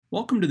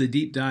Welcome to the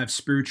Deep Dive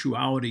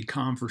Spirituality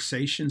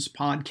Conversations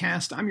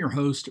podcast. I'm your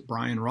host,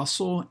 Brian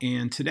Russell,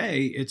 and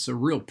today it's a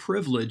real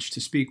privilege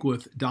to speak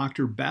with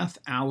Dr. Beth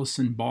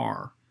Allison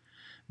Barr.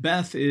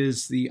 Beth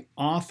is the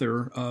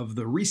author of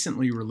the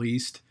recently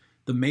released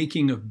The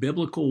Making of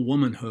Biblical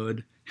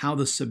Womanhood: How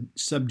the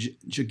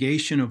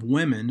Subjugation of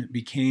Women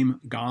Became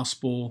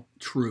Gospel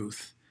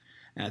Truth.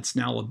 That's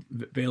now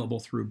available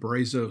through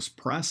Brazos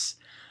Press.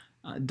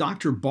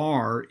 Dr.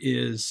 Barr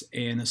is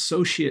an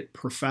associate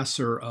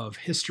professor of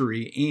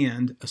history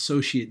and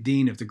associate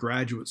dean of the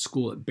graduate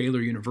school at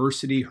Baylor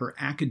University. Her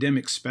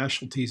academic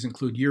specialties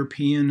include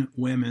European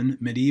women,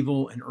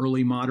 medieval and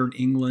early modern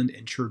England,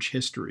 and church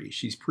history.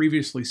 She's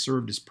previously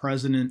served as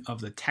president of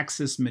the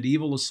Texas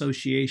Medieval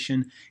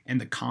Association and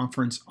the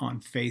Conference on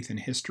Faith and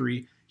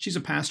History. She's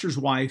a pastor's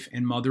wife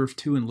and mother of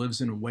two and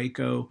lives in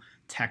Waco,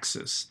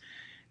 Texas.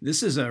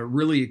 This is a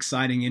really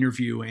exciting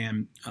interview,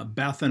 and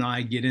Beth and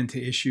I get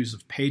into issues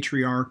of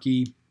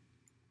patriarchy,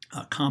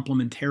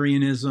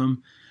 complementarianism,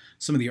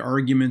 some of the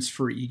arguments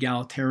for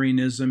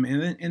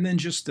egalitarianism, and then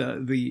just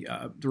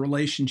the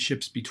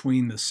relationships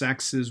between the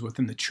sexes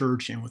within the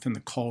church and within the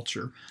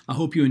culture. I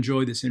hope you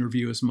enjoy this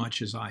interview as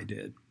much as I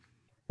did.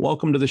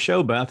 Welcome to the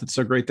show, Beth. It's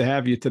so great to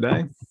have you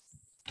today.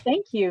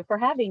 Thank you for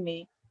having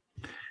me.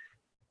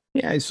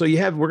 Yeah, so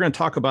we're going to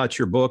talk about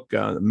your book,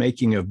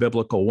 Making of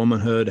Biblical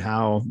Womanhood: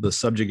 How the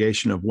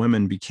Subjugation of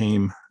Women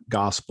Became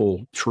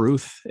Gospel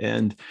Truth.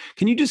 And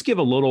can you just give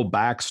a little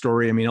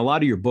backstory? I mean, a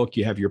lot of your book,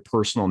 you have your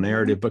personal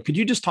narrative, but could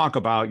you just talk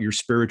about your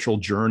spiritual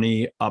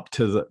journey up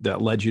to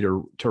that led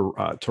you to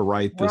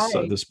write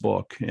this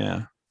book?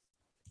 Yeah.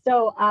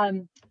 So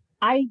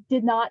I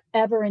did not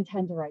ever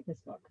intend to write this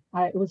book.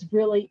 It was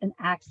really an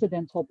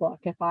accidental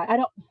book.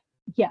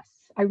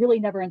 I really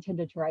never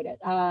intended to write it.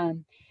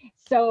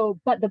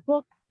 But the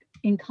book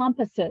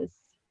encompasses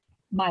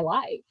my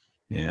life,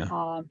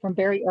 from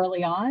very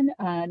early on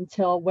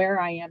until where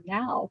I am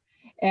now.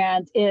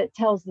 And it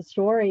tells the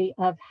story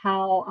of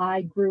how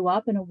I grew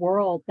up in a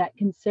world that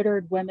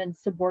considered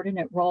women's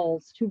subordinate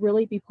roles to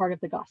really be part of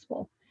the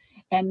gospel.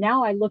 And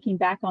now looking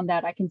back on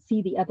that, I can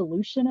see the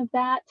evolution of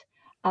that.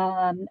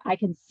 I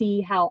can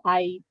see how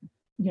I,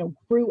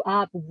 grew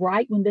up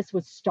right when this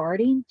was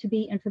starting to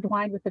be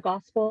intertwined with the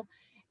gospel,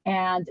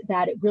 and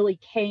that it really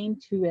came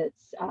to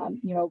its,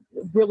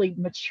 really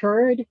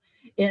matured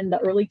in the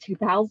early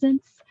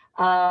 2000s.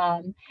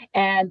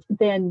 And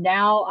then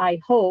now I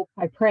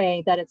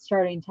pray that it's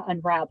starting to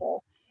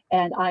unravel.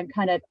 And I'm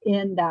kind of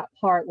in that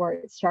part where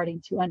it's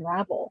starting to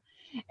unravel.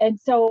 And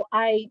so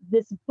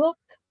this book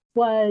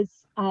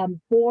was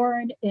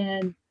born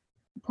in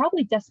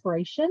probably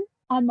desperation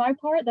on my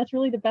part. That's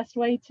really the best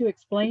way to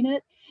explain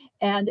it.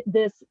 And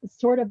this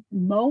sort of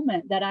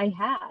moment that I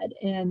had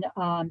in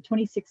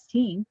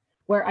 2016,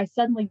 where I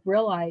suddenly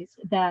realized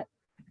that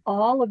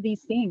all of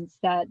these things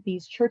that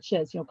these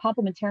churches,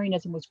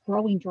 complementarianism was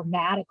growing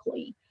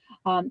dramatically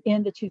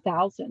in the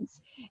 2000s.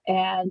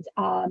 And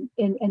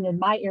in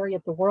my area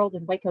of the world,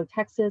 in Waco,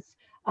 Texas,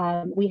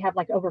 we have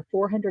like over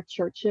 400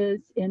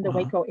 churches in the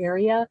Waco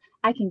area.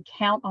 I can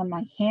count on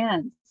my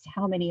hands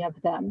how many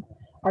of them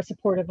are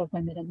supportive of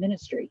women in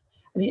ministry.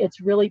 I mean,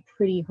 it's really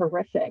pretty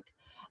horrific.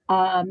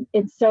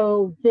 And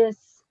so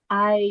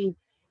it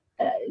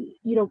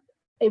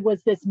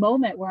was this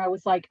moment where I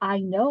was like, I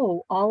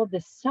know all of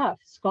this stuff.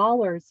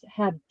 Scholars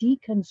have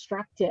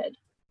deconstructed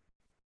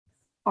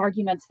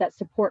arguments that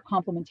support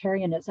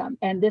complementarianism.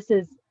 And this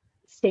is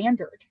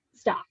standard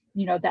stuff,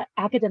 that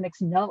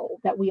academics know,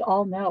 that we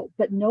all know,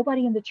 but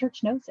nobody in the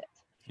church knows it.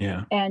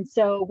 Yeah. And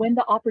so when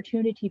the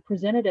opportunity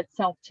presented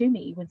itself to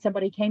me, when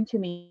somebody came to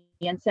me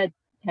and said,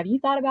 have you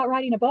thought about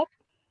writing a book?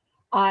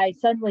 I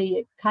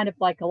suddenly kind of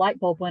like a light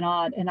bulb went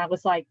on, and I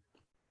was like,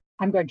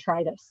 I'm going to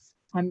try this.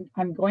 I'm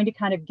going to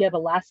kind of give a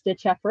last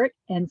ditch effort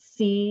and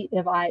see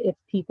if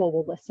people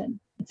will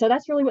listen. So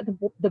that's really what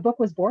the book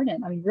was born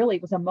in. I mean, really,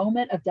 it was a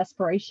moment of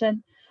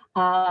desperation.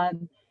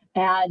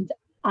 And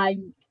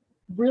I'm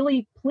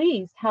really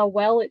pleased how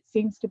well it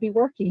seems to be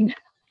working.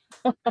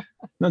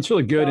 That's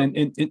really good.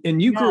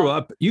 And you grew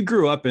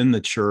up in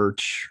the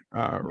church,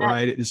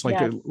 right? It's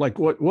like,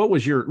 what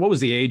was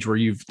the age where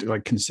you've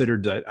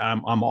considered that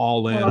I'm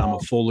all in, I'm a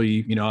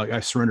fully, I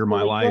surrender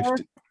my life.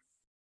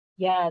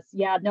 Yes.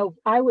 Yeah. No,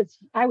 I was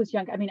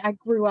young. I mean, I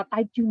grew up,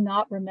 I do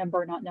not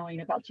remember not knowing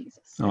about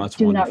Jesus. Oh, that's I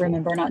do wonderful. not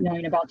remember not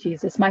knowing about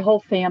Jesus. My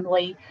whole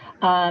family,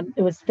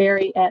 it was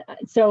very,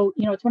 so,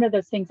 it's one of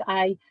those things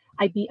I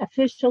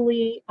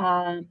officially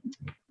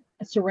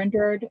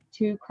surrendered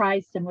to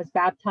Christ and was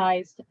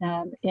baptized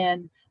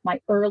in my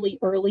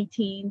early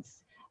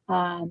teens.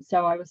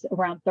 So I was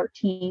around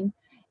 13.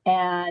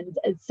 And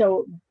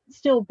so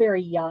still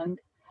very young.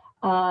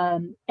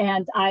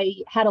 And I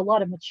had a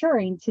lot of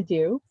maturing to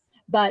do.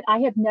 But I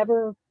have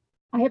never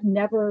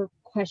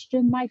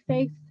questioned my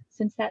faith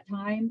since that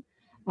time.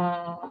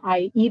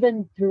 I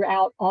even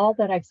throughout all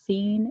that I've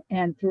seen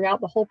and throughout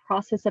the whole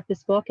process of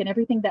this book and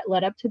everything that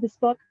led up to this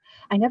book,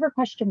 I never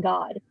questioned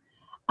God.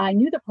 I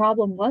knew the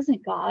problem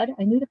wasn't God.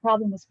 I knew the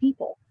problem was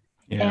people.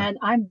 Yeah.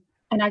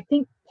 And I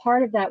think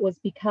part of that was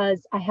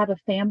because I have a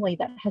family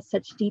that has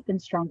such deep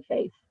and strong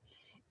faith.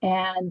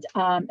 And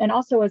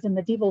also as a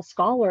medieval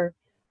scholar,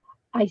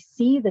 I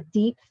see the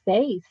deep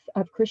faith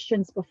of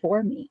Christians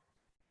before me.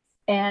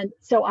 And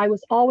so I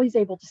was always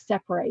able to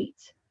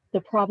separate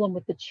the problem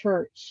with the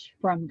church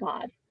from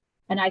God.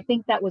 And I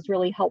think that was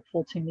really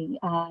helpful to me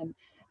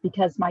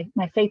because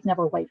my faith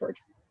never wavered.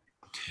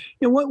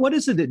 And what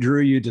is it that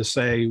drew you to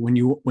say when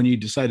you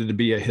decided to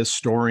be a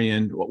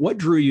historian? What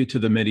drew you to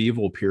the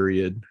medieval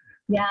period?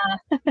 Yeah,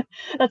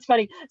 that's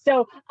funny.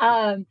 So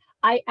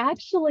I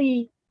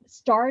actually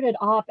started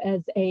off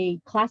as a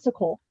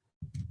classical,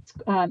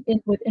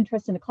 with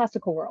interest in the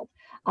classical world.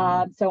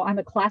 So I'm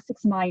a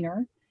classics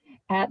minor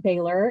at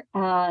Baylor,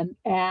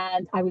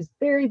 and I was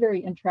very, very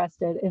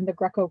interested in the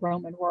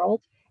Greco-Roman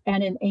world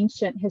and in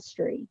ancient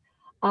history.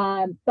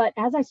 But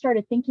as I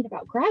started thinking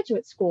about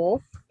graduate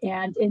school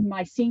and in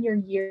my senior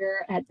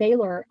year at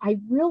Baylor, I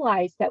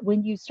realized that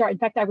when you start, in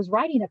fact, I was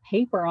writing a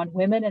paper on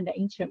women in the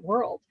ancient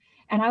world.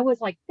 And I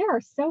was like, there are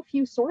so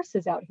few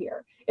sources out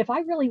here. If I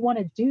really want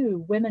to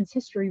do women's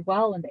history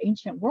well in the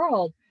ancient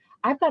world,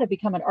 I've got to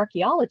become an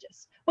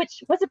archaeologist,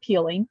 which was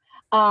appealing.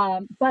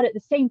 But at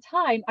the same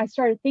time, I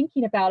started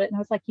thinking about it and I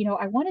was like,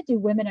 I want to do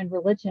women and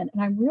religion.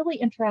 And I'm really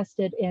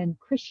interested in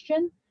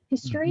Christian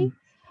history.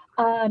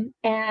 Mm-hmm.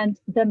 And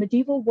the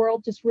medieval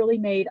world just really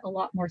made a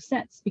lot more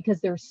sense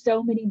because there's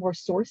so many more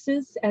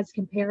sources as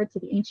compared to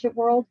the ancient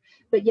world,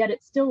 but yet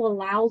it still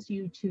allows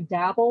you to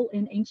dabble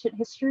in ancient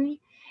history.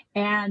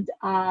 And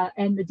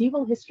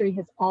medieval history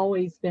has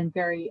always been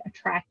very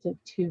attractive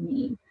to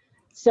me.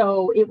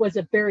 So it was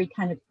a very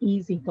kind of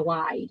easy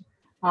glide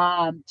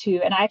and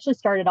I actually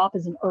started off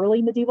as an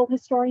early medieval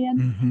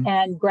historian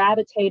and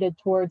gravitated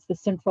towards the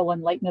Central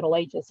and Late Middle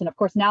Ages. And of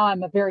course, now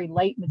I'm a very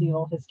late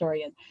medieval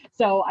historian.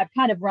 So I've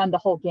kind of run the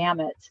whole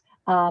gamut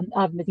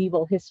of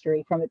medieval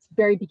history from its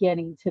very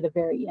beginning to the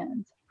very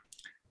end.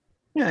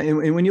 Yeah,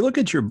 and when you look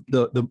at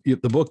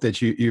the book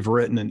that you've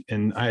written,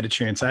 and I had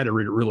to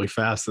read it really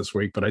fast this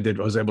week, but I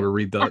was able to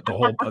read the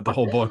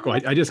whole book.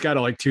 I just got it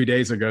like 2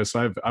 days ago,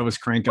 so I was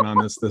cranking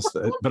on this,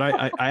 but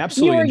I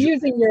absolutely you were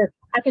using your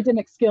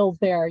academic skills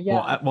there,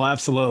 yeah. Well,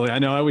 absolutely. I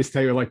know. I always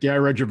tell you, like, yeah, I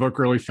read your book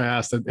really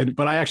fast,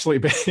 but I actually,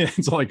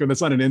 it's like,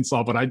 that's not an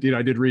insult, but I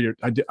did read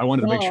it. I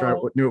wanted to make sure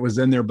I knew it was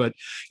in there, but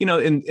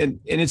and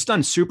it's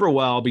done super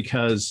well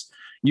because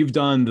you've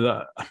done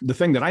the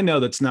thing that I know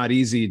that's not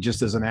easy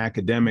just as an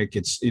academic.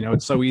 It's,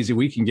 it's so easy.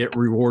 We can get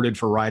rewarded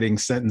for writing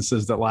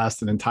sentences that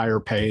last an entire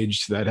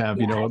page that have,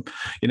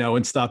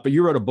 and stuff, but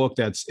you wrote a book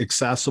that's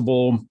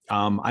accessible.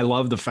 I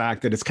love the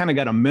fact that it's kind of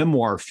got a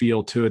memoir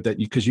feel to it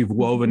because you've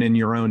woven in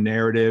your own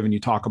narrative and you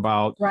talk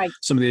about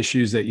some of the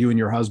issues that you and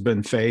your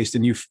husband faced.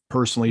 And you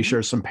personally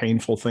share some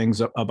painful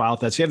things about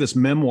that. So you have this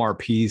memoir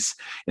piece,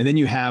 and then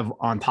you have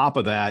on top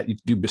of that, you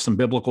do some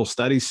biblical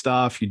study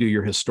stuff. You do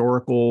your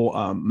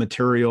historical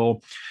material.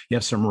 You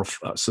have some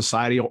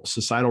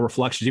societal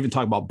reflections. You even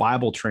talk about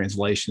Bible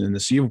translation in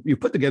this. You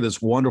put together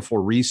this wonderful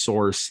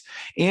resource,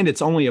 and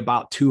it's only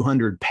about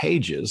 200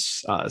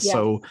 pages. Yes.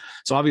 So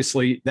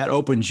obviously that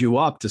opens you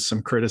up to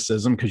some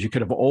criticism because you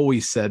could have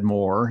always said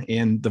more.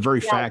 And the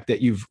very fact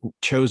that you've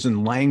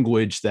chosen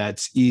language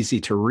that's easy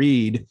to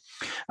read,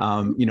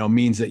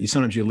 means that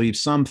sometimes you leave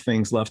some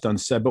things left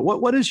unsaid. But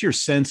what is your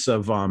sense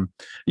of? Are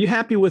you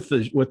happy with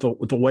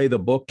the way the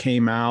book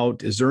came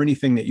out? Is there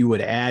anything that you would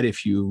add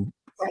if you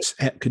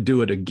could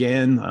do it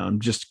again? I'm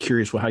just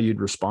curious how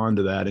you'd respond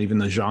to that, even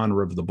the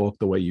genre of the book,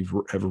 the way you've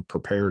ever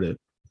prepared it.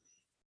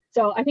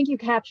 So I think you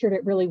captured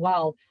it really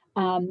well.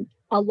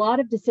 A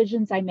lot of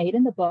decisions I made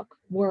in the book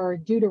were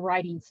due to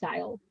writing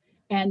style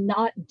and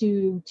not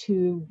due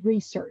to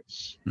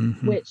research,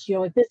 which,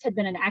 if this had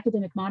been an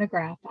academic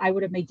monograph, I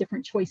would have made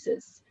different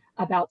choices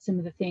about some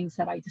of the things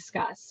that I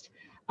discussed.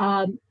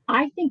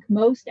 I think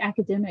most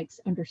academics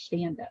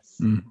understand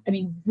this. I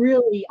mean,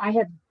 really, I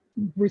have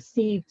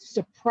received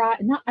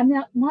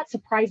not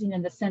surprising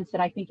in the sense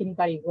that I think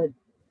anybody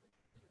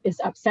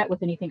is upset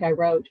with anything I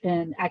wrote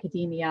in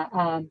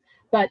academia,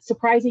 but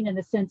surprising in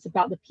the sense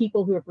about the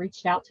people who have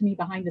reached out to me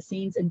behind the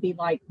scenes and be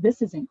like,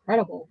 this is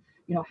incredible,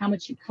 how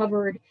much you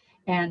covered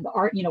and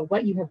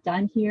what you have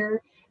done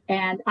here.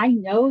 And I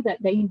know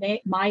that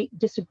they might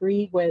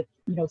disagree with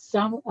with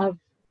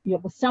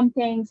some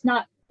things,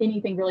 not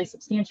anything really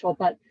substantial,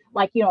 but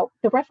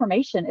the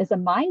Reformation is a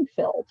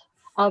minefield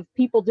of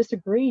people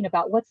disagreeing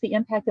about what's the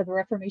impact of the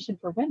Reformation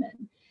for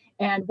women.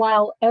 And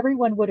while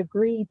everyone would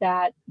agree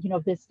that,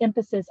 this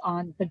emphasis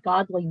on the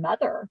godly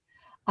mother,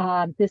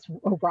 this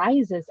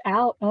arises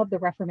out of the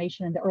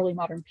Reformation in the early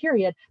modern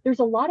period, there's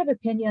a lot of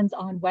opinions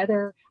on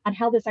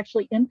how this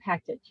actually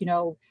impacted,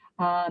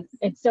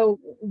 and so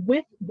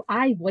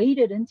I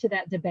waded into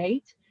that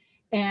debate.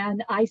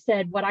 And I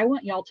said, what I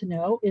want y'all to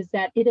know is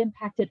that it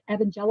impacted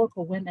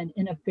evangelical women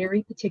in a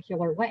very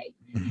particular way.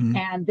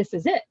 And this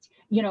is it,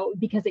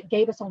 because it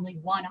gave us only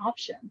one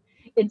option.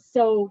 And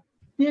so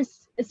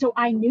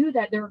I knew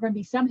that there are going to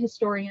be some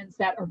historians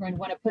that are going to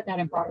want to put that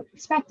in broader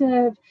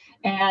perspective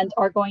and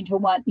are going to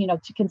want,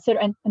 to consider,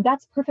 and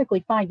that's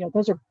perfectly fine.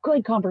 Those are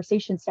good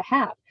conversations to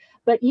have.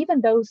 But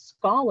even those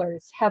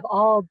scholars have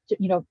all,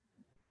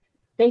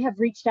 they have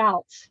reached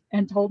out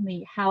and told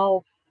me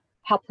how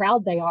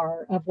proud they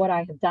are of what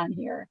I have done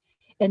here.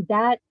 And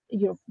that,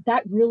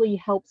 that really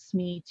helps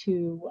me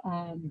to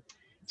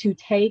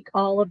take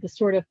all of the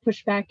sort of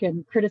pushback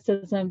and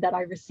criticism that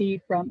I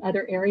receive from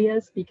other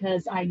areas,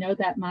 because I know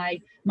that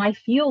my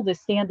field is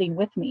standing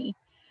with me,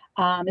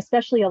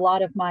 especially a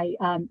lot of my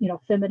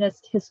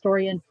feminist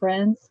historian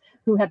friends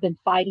who have been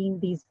fighting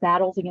these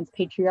battles against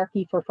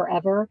patriarchy for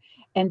forever,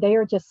 and they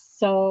are just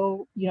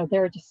so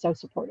they're just so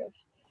supportive.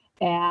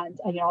 And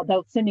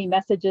they'll send me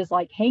messages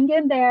like, hang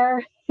in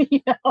there.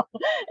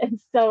 And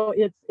so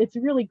it's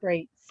really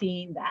great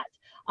seeing that.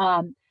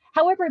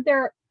 However,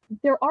 there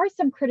are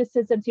some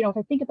criticisms. If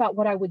I think about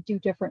what I would do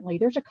differently,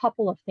 there's a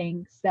couple of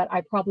things that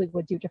I probably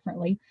would do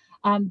differently.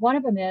 One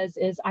of them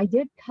is I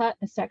did cut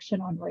a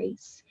section on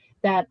race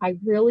that I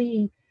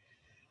really,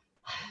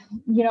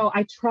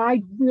 I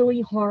tried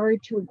really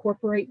hard to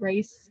incorporate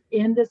race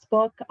in this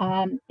book.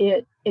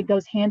 It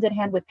goes hand in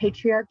hand with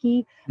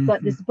patriarchy,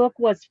 but this book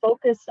was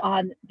focused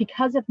on,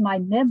 because of my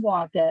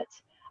memoir bit,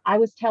 I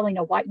was telling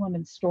a white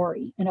woman's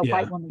story in a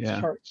white woman's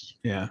church.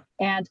 Yeah.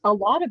 And a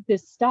lot of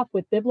this stuff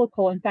with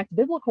in fact,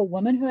 biblical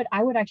womanhood,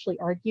 I would actually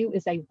argue,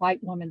 is a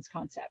white woman's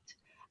concept.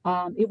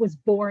 It was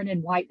born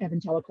in white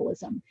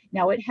evangelicalism.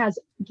 Now it has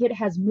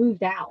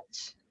moved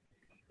out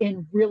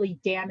in really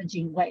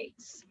damaging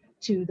ways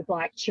to the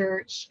Black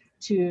church,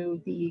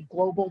 to the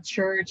global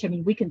church. I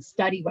mean, we can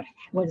study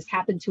what has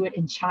happened to it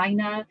in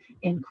China,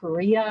 in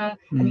Korea.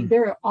 I mean,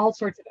 there are all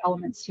sorts of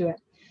elements to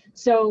it.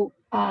 So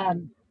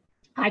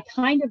I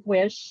kind of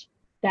wish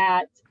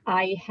that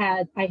I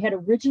had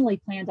originally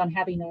planned on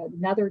having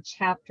another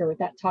chapter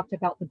that talked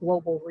about the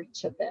global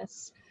reach of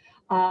this.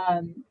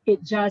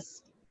 It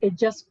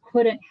just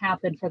couldn't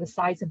happen for the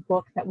size of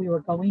book that we were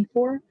going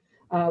for,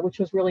 which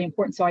was really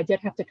important. So I did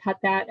have to cut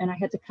that, and I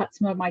had to cut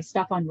some of my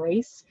stuff on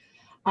race.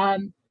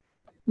 I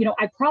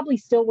probably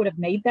still would have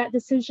made that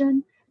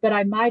decision, but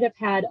I might have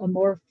had a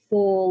more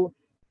full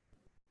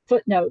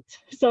footnote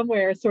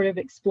somewhere sort of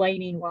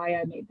explaining why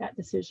I made that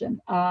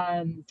decision.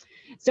 But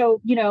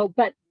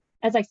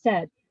as I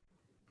said,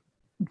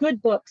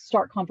 good books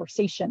start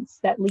conversations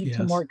that lead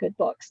to more good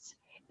books.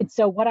 And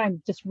so what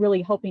I'm just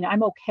really hoping,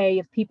 I'm okay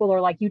if people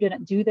are like, you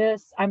didn't do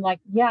this. I'm like,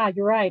 yeah,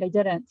 you're right, I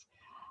didn't.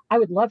 I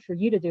would love for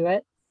you to do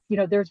it.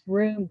 There's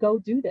room, go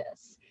do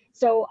this.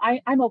 So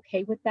I'm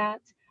okay with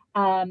that.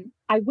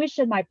 I wish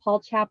in my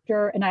Paul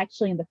chapter, and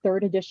actually in the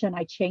third edition,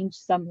 I changed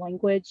some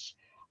language,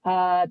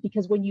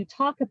 because when you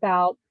talk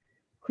about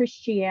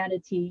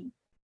Christianity,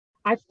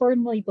 I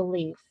firmly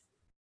believe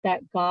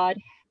that God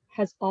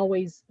has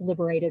always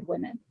liberated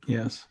women.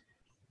 Yes.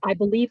 I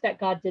believe that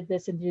God did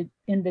this in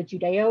the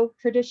Judeo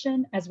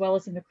tradition as well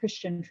as in the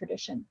Christian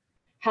tradition.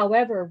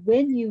 However,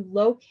 when you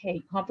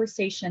locate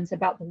conversations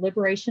about the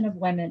liberation of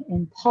women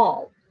in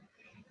Paul,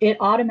 it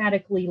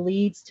automatically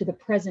leads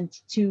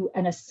to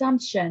an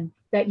assumption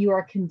that you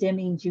are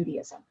condemning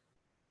Judaism.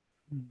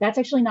 That's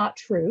actually not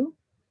true.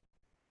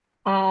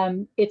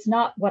 It's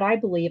not what I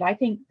believe. I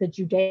think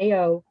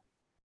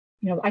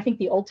I think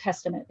the Old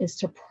Testament is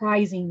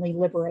surprisingly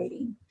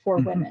liberating for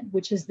women,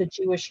 which is the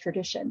Jewish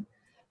tradition.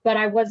 But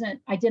I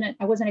wasn't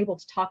able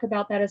to talk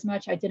about that as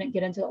much. I didn't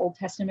get into the Old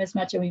Testament as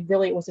much. I mean,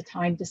 really, it was a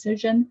time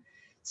decision.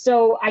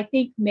 So I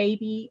think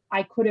maybe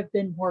I could have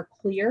been more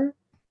clear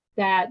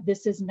that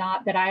this is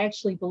not, that I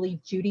actually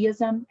believe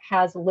Judaism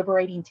has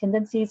liberating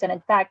tendencies. And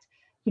in fact,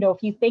 if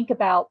you think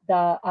about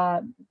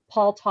the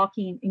Paul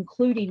talking,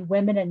 including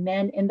women and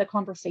men in the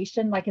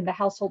conversation, like in the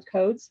household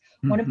codes,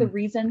 one of the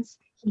reasons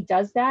he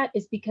does that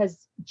is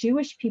because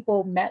Jewish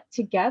people met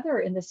together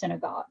in the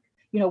synagogue.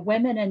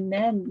 Women and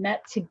men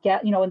met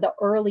together,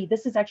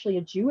 this is actually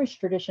a Jewish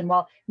tradition.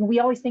 While we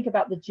always think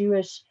about the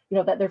Jewish,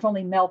 that there's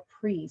only male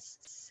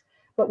priests,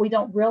 but we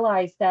don't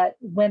realize that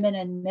women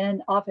and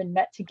men often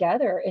met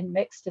together in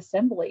mixed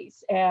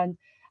assemblies. And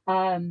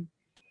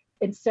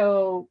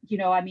so,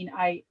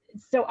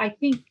 I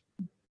think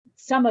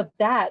some of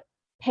that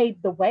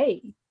paved the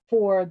way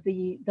for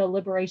the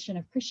liberation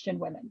of Christian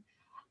women.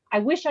 I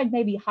wish I'd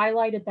maybe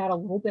highlighted that a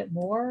little bit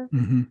more,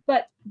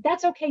 but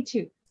that's okay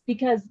too,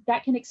 because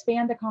that can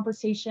expand the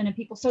conversation and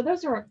people. So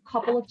those are a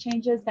couple of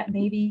changes that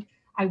maybe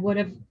I would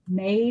have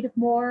made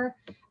more.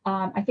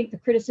 I think the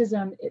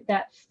criticism,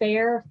 that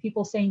fair of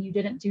people saying you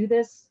didn't do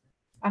this,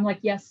 I'm like,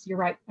 yes, you're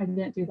right, I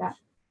didn't do that.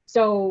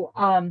 So,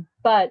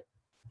 but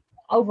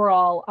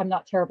overall, I'm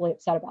not terribly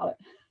upset about it.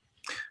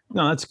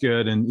 No, that's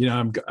good.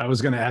 And, I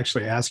was going to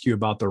actually ask you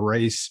about the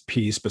race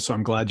piece, but so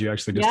I'm glad you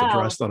actually just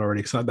addressed that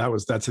already. So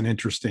that's an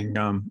interesting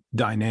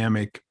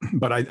dynamic.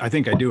 But I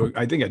think I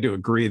do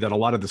agree that a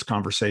lot of this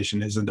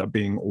conversation has ended up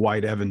being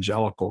white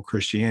evangelical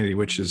Christianity,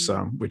 which is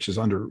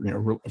under,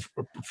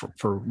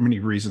 for many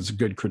reasons,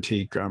 good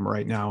critique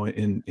right now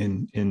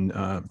in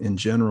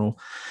general.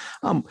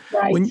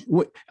 Right.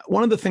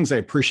 One of the things I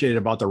appreciated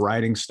about the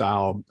writing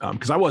style,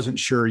 because I wasn't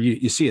sure,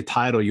 you see a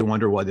title, you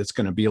wonder what it's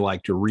going to be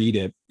like to read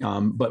it.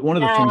 But one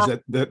of the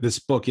things that this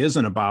book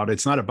isn't about,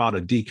 it's not about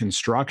a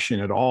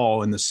deconstruction at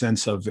all, in the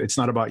sense of it's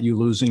not about you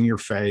losing your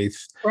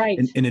faith. Right.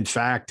 And in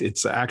fact,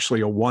 it's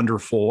actually a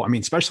wonderful, I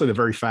mean, especially the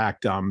very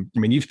fact, I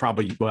mean, you've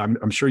probably, well,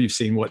 I'm sure you've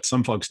seen what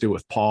some folks do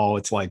with Paul.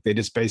 It's like they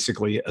just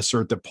basically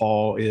assert that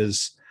Paul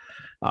is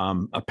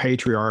a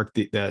patriarch,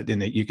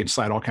 that you can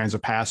cite all kinds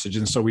of passages,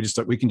 and so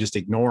we can just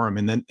ignore him,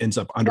 and then ends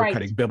up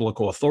undercutting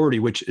biblical authority,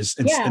 which is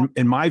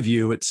in my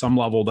view, at some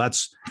level,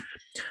 that's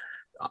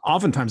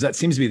oftentimes that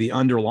seems to be the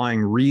underlying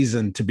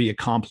reason to be a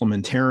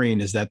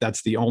complementarian, is that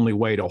that's the only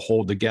way to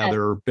hold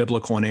together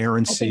biblical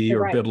inerrancy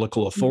or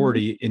biblical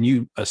authority. And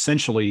you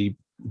essentially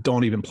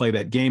don't even play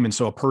that game. And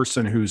so a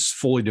person who's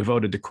fully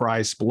devoted to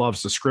Christ,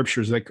 loves the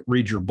scriptures, they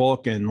read your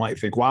book and like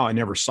think, wow, I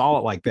never saw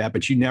it like that,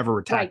 but you never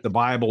attack the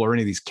Bible or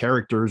any of these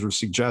characters or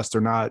suggest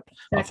they're not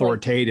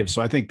authoritative.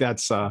 So I think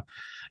that's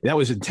that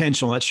was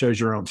intentional. That shows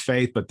your own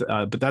faith, but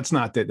that's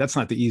not the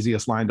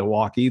easiest line to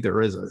walk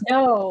either, is it?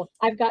 No,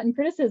 I've gotten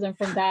criticism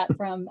from that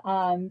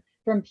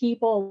from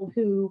people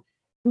who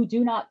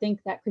do not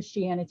think that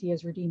Christianity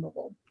is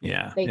redeemable.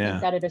 Yeah, they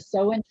think that it is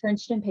so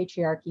entrenched in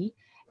patriarchy,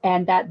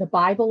 and that the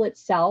Bible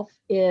itself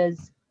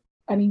is,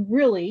 I mean,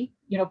 really,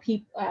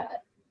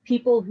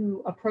 people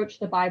who approach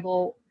the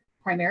Bible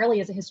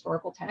primarily as a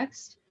historical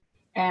text,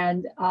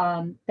 and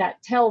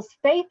that tells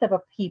faith of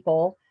a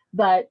people,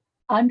 but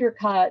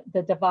undercut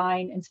the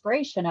divine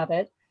inspiration of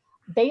it.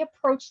 They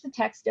approach the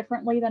text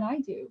differently than I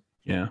do.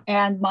 Yeah.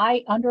 And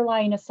my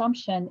underlying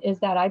assumption is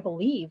that I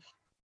believe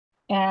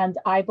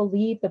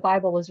the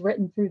Bible is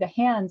written through the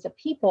hands of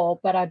people,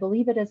 but I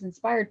believe it is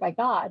inspired by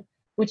God,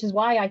 which is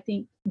why I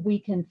think we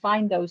can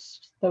find those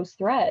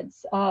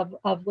threads of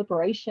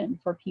liberation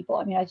for people.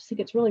 I mean, I just think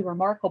it's really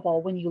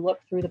remarkable when you look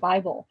through the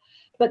Bible.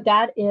 But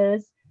that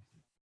is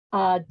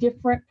a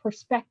different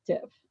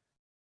perspective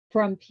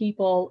from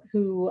people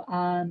who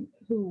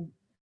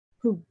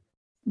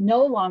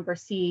no longer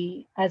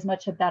see as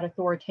much of that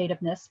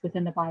authoritativeness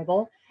within the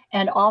Bible,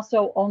 and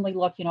also only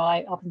look,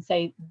 I often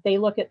say they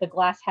look at the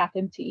glass half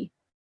empty,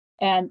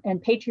 and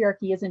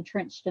patriarchy is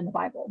entrenched in the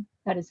Bible.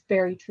 That is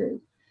very true.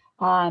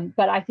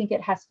 But I think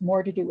it has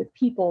more to do with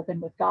people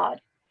than with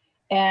God.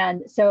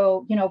 And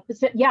so,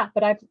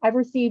 but I've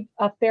received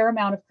a fair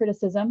amount of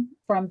criticism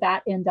from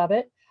that end of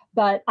it,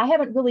 but I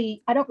don't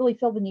really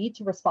feel the need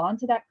to respond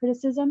to that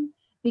criticism,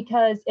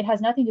 because it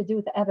has nothing to do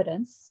with the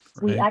evidence.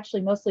 Right. We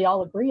actually mostly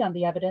all agree on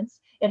the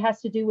evidence. It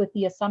has to do with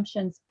the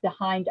assumptions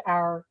behind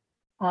our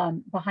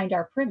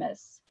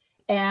premise.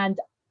 And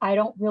I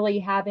don't really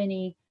have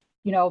any,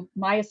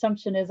 my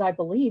assumption is I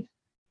believe.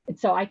 And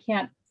so I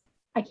can't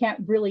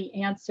really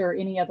answer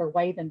any other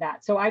way than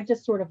that. So I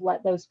just sort of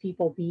let those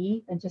people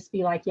be and just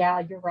be like, yeah,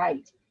 you're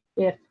right.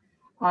 If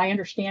I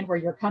understand where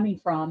you're coming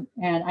from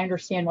and I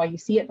understand why you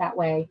see it that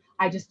way,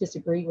 I just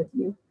disagree with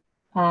you.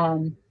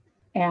 And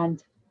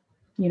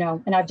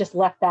I've just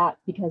left that,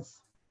 because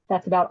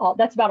that's about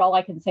all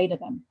I can say to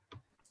them.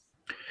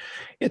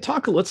 Yeah,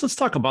 let's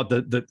talk about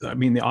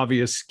the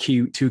obvious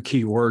two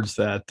key words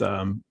that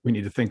we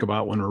need to think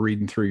about when we're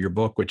reading through your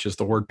book, which is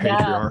the word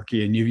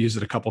patriarchy, and you've used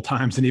it a couple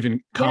times, and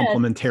even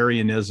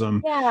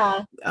complementarianism.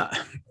 Yeah.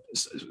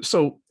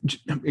 So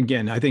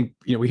again, I think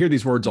we hear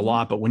these words a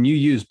lot, but when you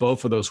use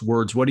both of those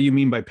words, what do you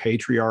mean by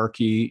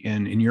patriarchy,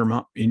 and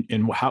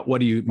what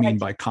do you mean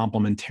by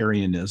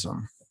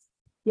complementarianism?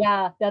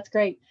 Yeah, that's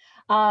great.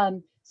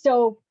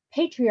 So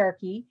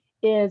patriarchy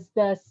is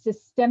the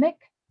systemic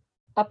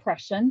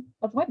oppression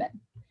of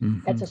women.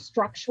 Mm-hmm. It's a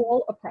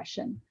structural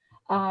oppression.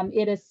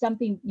 It is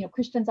something,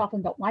 Christians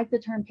often don't like the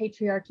term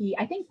patriarchy.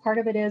 I think part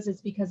of it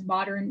is because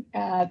modern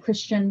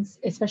Christians,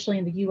 especially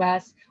in the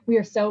US, we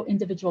are so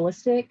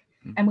individualistic,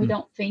 and we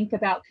don't think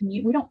about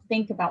we don't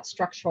think about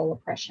structural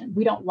oppression.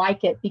 We don't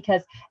like it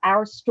because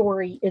our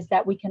story is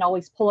that we can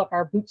always pull up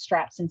our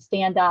bootstraps and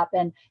stand up,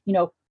 and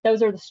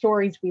those are the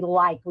stories we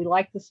like. We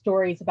like the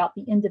stories about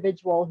the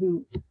individual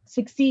who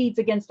succeeds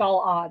against all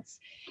odds.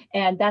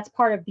 And that's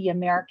part of the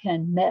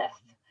American myth.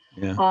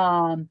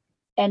 Yeah.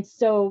 And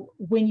so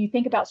when you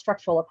think about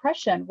structural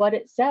oppression, what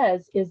it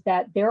says is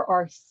that there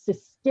are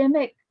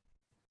systemic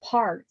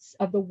parts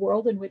of the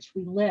world in which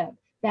we live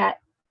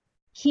that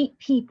keep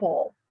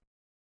people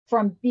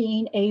from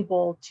being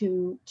able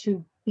to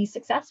be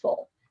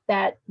successful,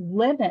 that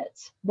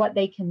limit what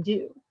they can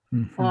do.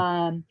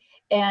 Mm-hmm.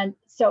 And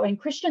so in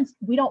Christians,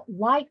 we don't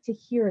like to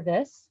hear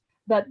this,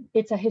 but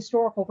it's a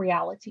historical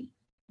reality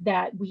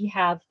that we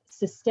have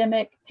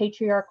systemic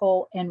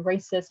patriarchal and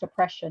racist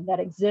oppression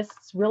that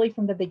exists really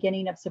from the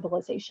beginning of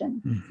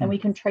civilization. Mm-hmm. And we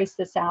can trace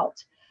this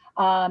out.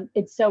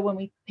 It's so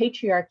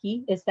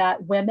patriarchy is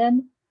that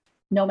women,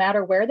 no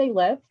matter where they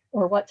live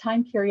or what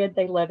time period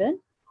they live in,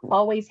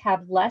 always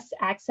have less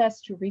access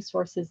to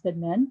resources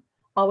than men,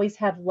 always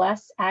have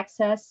less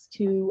access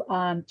to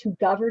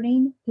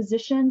governing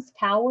positions,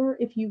 power,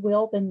 if you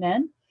will, than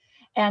men,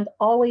 and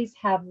always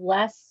have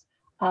less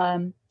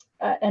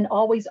and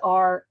always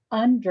are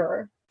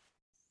under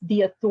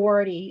the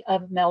authority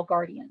of male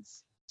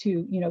guardians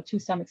to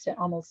some extent,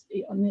 almost.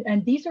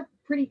 And these are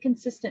pretty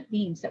consistent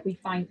themes that we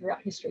find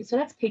throughout history. So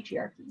that's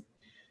patriarchy.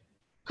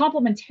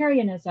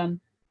 Complementarianism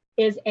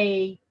is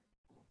a,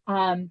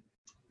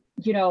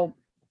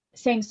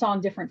 same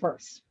song, different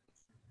verse.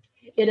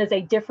 It is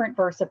a different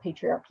verse of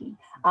patriarchy.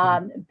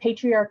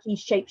 Patriarchy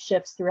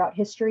shapeshifts throughout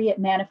history. It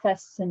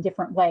manifests in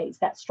different ways.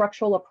 That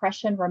structural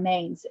oppression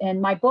remains. In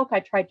my book, I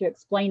tried to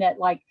explain it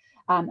like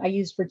I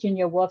used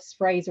Virginia Woolf's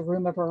phrase, a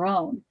room of her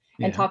own,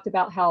 and talked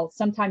about how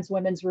sometimes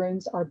women's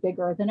rooms are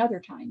bigger than other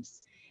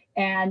times.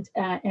 And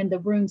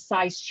the room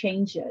size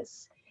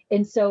changes.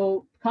 And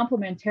so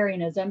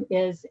complementarianism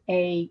is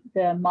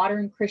the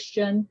modern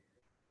Christian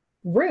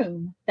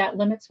room that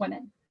limits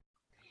women.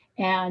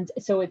 And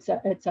so it's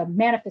a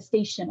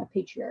manifestation of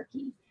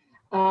patriarchy.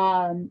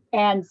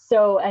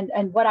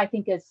 And what I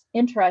think is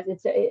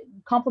interesting,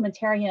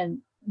 complementarian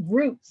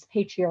roots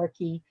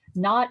patriarchy,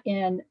 not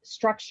in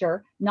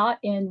structure, not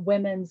in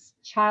women's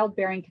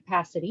childbearing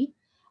capacity,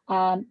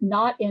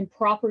 not in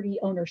property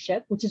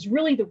ownership, which is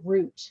really the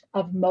root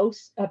of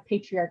most of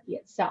patriarchy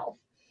itself.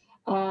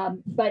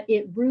 But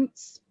it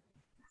roots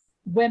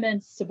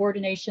women's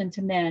subordination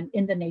to men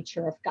in the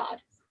nature of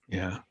God.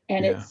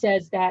 And it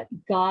says that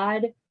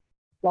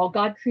while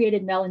God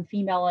created male and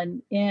female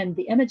in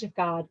the image of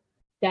God,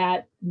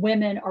 that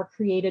women are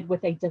created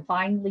with a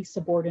divinely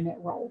subordinate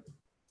role.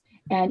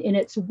 And in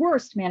its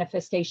worst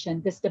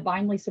manifestation, this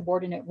divinely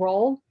subordinate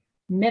role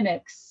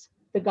mimics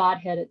the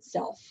Godhead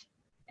itself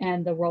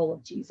and the role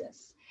of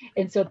Jesus.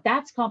 And so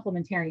that's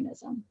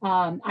complementarianism.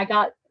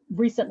 I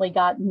recently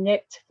got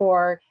nicked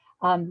for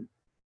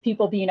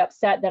people being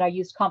upset that I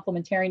used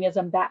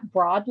complementarianism that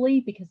broadly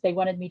because they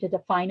wanted me to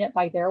define it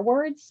by their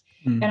words.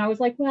 And I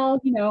was like,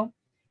 well,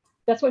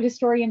 that's what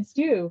historians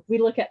do. We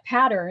look at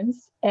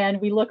patterns and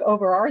we look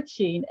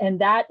overarching, and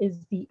that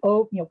is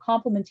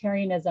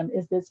complementarianism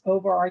is this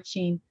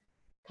overarching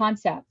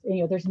concept.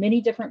 There's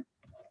many different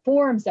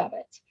forms of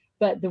it,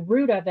 but the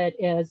root of it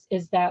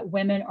is that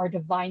women are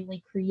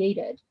divinely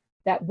created,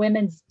 that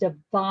women's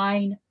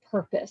divine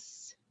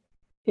purpose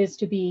is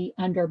to be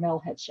under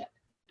male headship.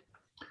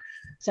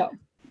 So,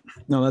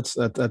 no, that's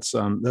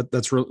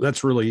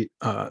really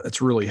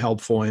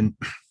helpful. And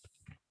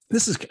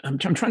I'm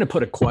trying to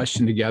put a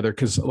question together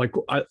because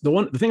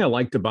the thing I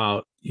liked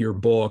about your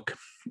book,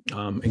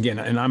 again,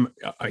 and I'm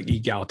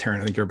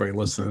egalitarian. I think everybody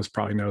listening to this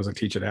probably knows I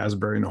teach at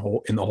Asbury in the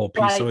whole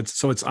piece. Right.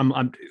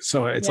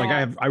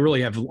 I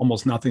really have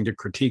almost nothing to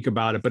critique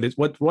about it. But it's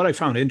what I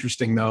found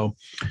interesting though,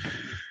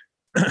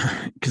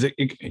 because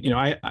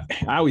I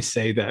always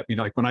say that,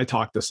 like when I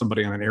talk to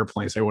somebody on an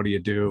airplane, say, what do you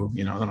do?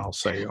 And I'll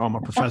say, oh, I'm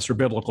a professor of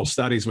biblical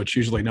studies, which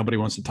usually nobody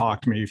wants to talk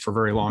to me for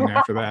very long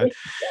after that.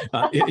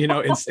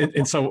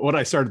 And so what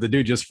I started to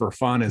do just for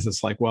fun is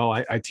it's like, well,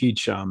 I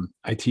teach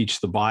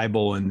the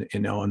Bible,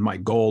 and my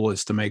goal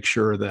is to make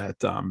sure that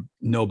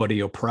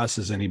nobody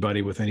oppresses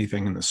anybody with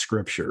anything in the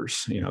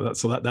scriptures.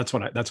 That's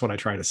what I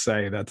try to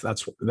say.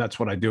 That's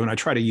what I do. And I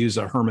try to use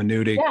a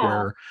hermeneutic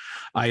where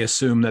I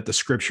assume that the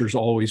scriptures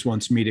always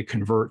wants me to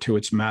convert to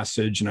its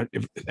message, and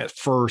at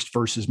first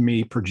versus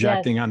me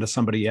projecting onto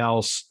somebody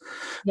else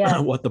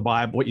what the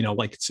Bible,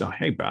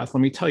 hey Beth,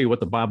 let me tell you what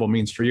the Bible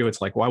means for you.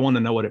 It's like, well, I want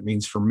to know what it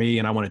means for me,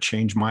 and I want to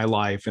change my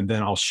life, and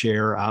then I'll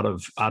share out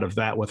of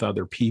that with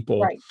other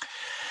people. Right.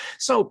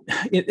 So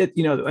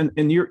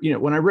and you're,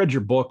 when I read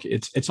your book,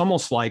 it's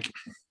almost like,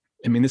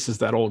 this is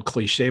that old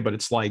cliche, but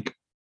it's like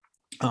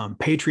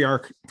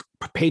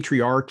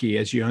patriarchy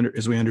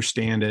as we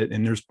understand it,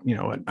 and there's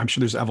I'm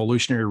sure there's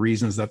evolutionary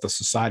reasons that the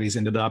society's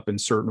ended up in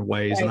certain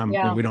ways, right,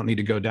 and we don't need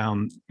to go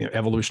down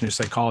evolutionary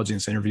psychology in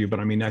this interview, but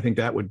I think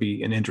that would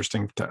be an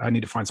interesting I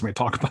need to find somebody to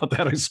talk about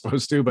that, I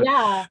suppose, too, but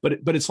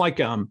it's like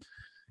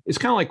it's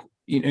kind of like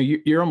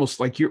you're almost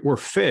like we're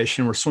fish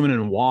and we're swimming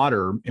in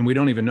water and we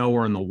don't even know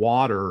we're in the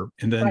water.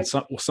 And then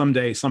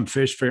someday some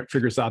fish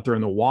figures out they're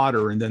in the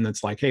water. And then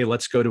it's like, hey,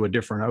 let's go to a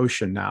different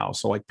ocean now.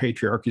 So like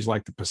patriarchy is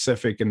like the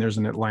Pacific, and there's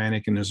an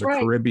Atlantic, and there's a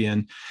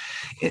Caribbean.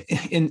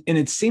 And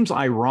it seems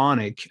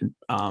ironic.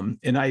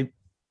 And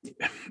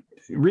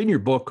reading your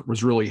book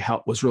was really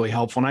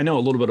helpful. And I know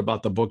a little bit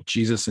about the book,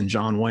 Jesus and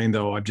John Wayne,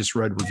 though I've just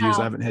read reviews.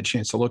 I haven't had a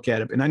chance to look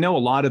at it. And I know a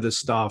lot of this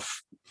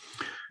stuff,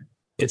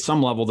 at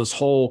some level, this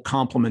whole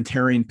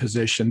complementarian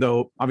position,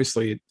 though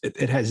obviously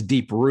it has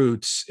deep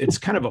roots, it's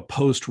kind of a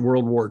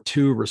post-World War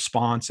II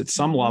response at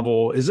some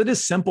level. Is it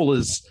as simple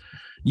as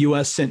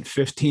U.S. sent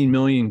 15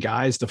 million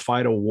guys to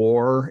fight a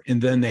war,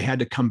 and then they had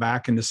to come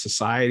back into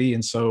society,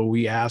 and so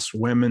we asked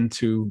women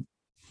to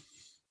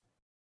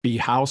be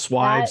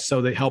housewives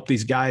so they help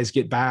these guys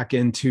get back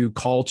into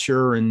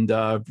culture and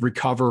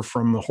recover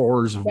from the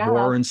horrors of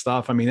war and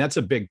stuff? That's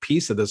a big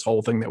piece of this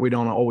whole thing that we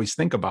don't always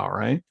think about,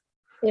 right?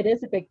 It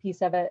is a big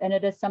piece of it, and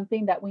it is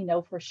something that we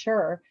know for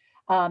sure.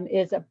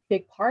 is a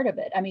big part of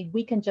it. I mean,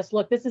 we can just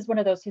look, this is one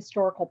of those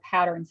historical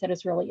patterns that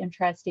is really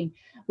interesting.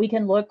 We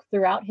can look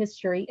throughout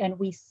history and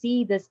we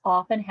see this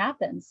often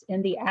happens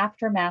in the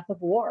aftermath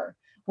of war.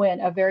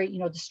 When a very,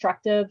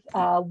 destructive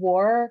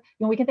war,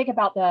 we can think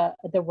about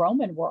the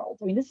Roman world.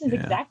 I mean, this is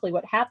exactly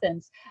what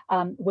happens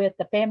with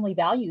the family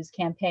values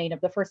campaign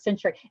of the first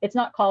century. It's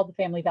not called the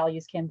family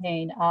values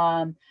campaign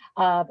of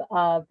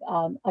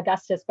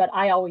Augustus, but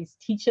I always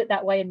teach it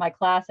that way in my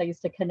class. I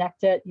used to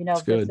connect it, and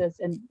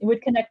it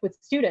would connect with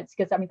students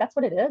because, I mean, that's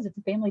what it is. It's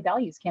a family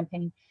values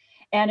campaign.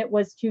 And it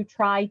was to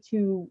try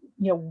to,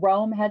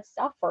 Rome had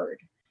suffered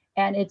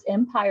and its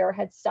empire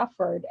had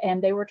suffered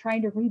and they were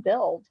trying to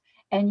rebuild.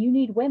 And you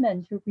need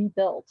women to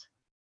rebuild.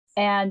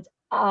 And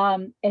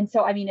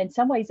so, I mean, in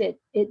some ways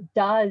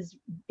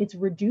it's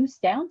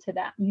reduced down to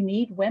that. You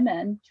need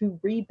women to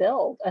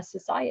rebuild a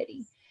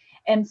society.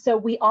 And so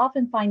we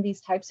often find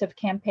these types of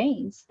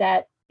campaigns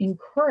that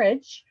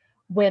encourage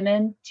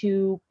women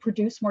to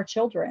produce more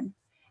children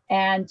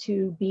and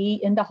to be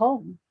in the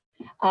home.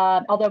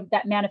 Although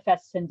that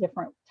manifests in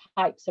different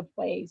types of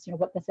ways,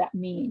 what does that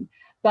mean?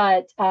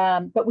 But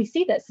we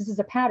see this is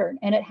a pattern,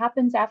 and it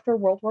happens after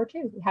World War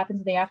II. It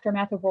happens in the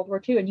aftermath of World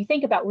War II. And you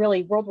think about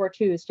really World War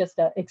II is just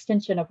an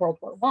extension of World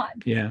War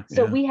I.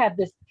 So we have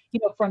this,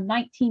 from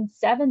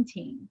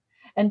 1917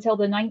 until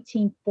the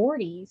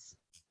 1940s,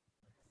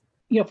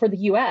 for the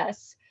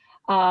US,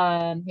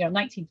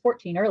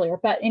 1914 earlier.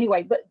 But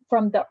anyway, but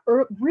from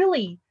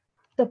really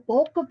the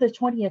bulk of the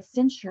 20th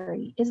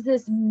century is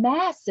this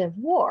massive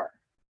war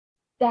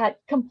that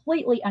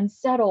completely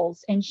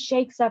unsettles and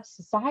shakes up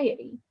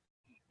society.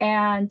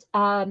 And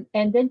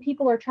then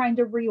people are trying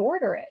to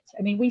reorder it.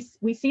 I mean,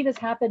 we see this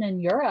happen in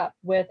Europe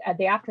with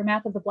the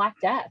aftermath of the Black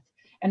Death,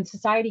 and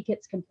society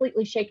gets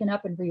completely shaken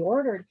up and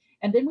reordered.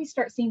 And then we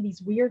start seeing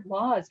these weird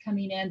laws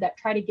coming in that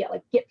try to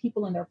get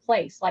people in their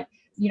place. Like,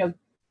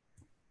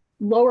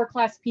 lower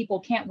class people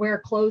can't wear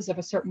clothes of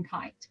a certain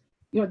kind.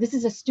 This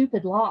is a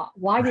stupid law.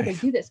 Why do they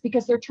do this?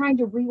 Because they're trying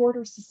to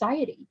reorder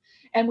society.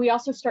 And we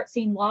also start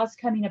seeing laws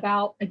coming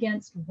about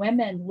against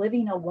women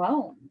living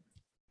alone,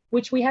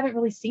 which we haven't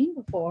really seen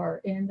before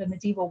in the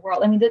medieval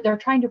world. I mean, they're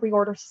trying to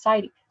reorder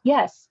society.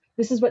 Yes,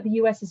 this is what the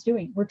US is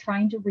doing. We're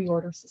trying to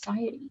reorder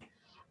society.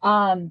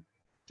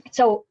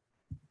 So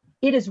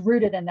it is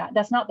rooted in that.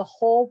 That's not the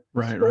whole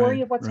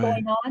story of what's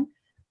going on,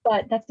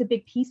 but that's a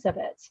big piece of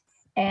it.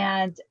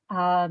 And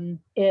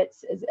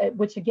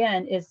which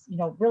again is,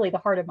 really the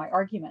heart of my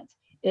argument,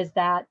 is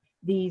that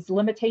these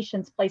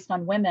limitations placed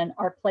on women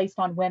are placed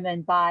on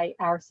women by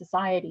our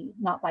society,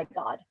 not by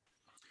God.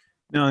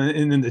 No,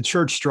 and then the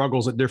church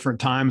struggles at different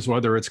times,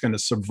 whether it's going to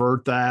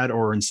subvert that,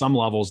 or in some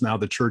levels now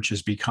the church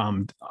has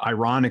become,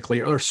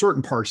 ironically, or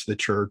certain parts of the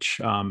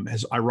church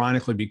has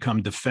ironically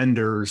become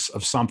defenders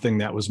of something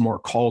that was more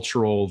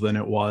cultural than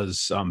it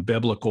was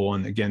biblical.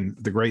 And again,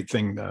 the great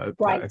thing that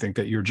I think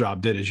that your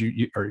job did is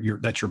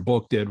that your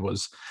book did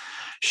was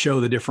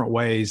show the different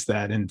ways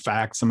that, in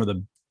fact, some of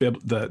that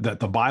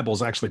the Bible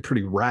is actually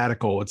pretty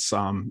radical. It's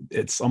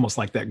almost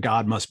like that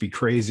God Must Be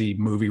Crazy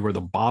movie where the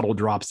bottle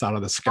drops out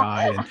of the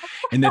sky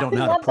and they don't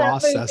know how to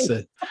process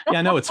it. Yeah,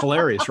 I know, it's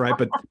hilarious, right?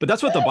 But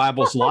that's what the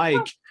Bible's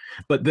like.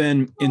 But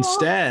then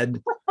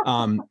instead,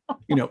 the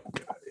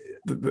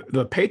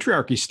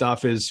patriarchy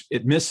stuff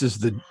it misses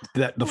the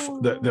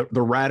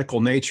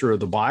radical nature of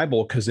the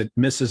Bible, because it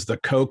misses the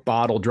Coke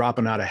bottle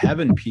dropping out of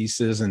heaven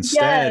pieces.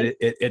 Instead,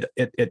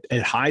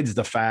 it hides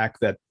the fact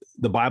that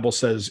the Bible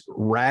says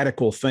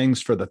radical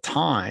things for the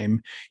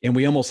time, and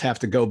we almost have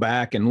to go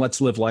back and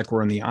let's live like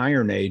we're in the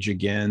Iron Age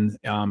again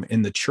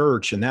in the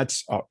church. And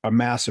that's a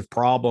massive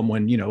problem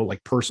when, like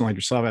a person like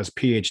yourself has a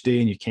PhD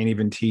and you can't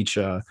even teach,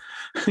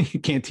 you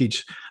can't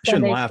teach, I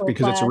shouldn't laugh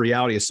because it's a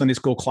reality, a Sunday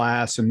school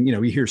class. And,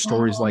 we hear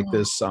stories like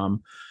this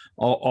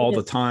all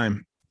the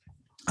time.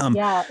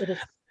 It is.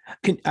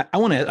 I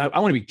want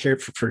to be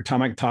careful for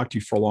time. I can talk to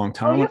you for a long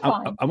time.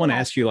 I want to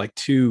ask you like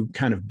two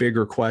kind of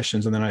bigger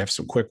questions, and then I have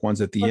some quick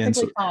ones at the end.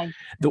 So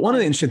one of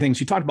the interesting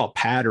things you talked about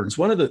patterns. It's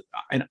one of the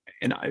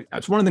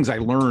things I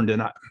learned,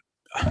 and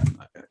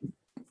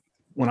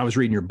when I was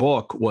reading your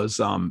book was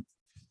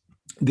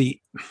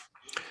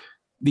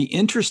the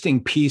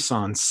interesting piece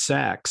on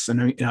sex,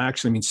 and I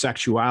actually mean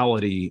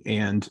sexuality,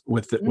 and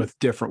with the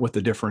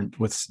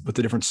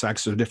different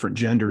sexes, different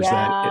genders,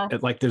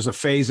 that like there's a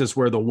phases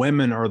where the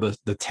women are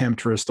the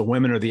temptress, the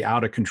women are the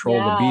out of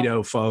control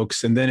libido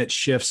folks, and then it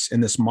shifts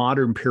in this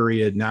modern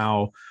period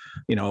now.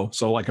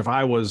 So like if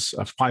I was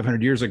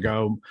 500 years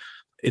ago,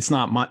 it's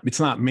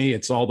not me,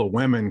 it's all the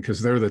women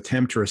because they're the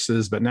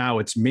temptresses. But now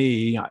it's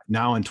me.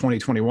 Now in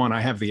 2021, I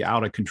have the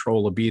out of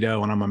control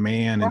libido and I'm a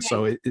man. And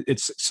so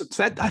it's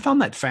that I found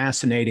that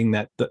fascinating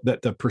that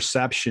the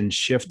perception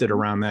shifted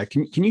around that.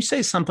 Can you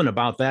say something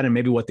about that and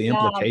maybe what the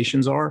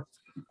implications are?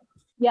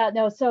 Yeah,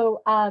 no.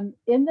 So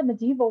in the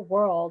medieval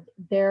world,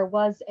 there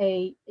was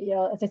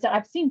as I said,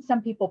 I've seen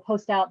some people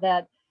post out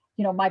that,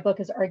 my book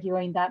is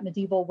arguing that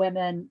medieval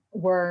women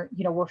were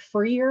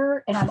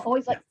freer. And I'm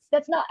always like,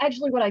 that's not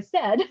actually what I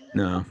said.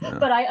 No.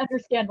 But I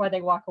understand why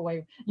they walk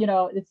away.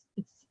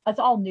 it's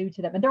all new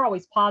to them, and they're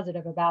always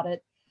positive about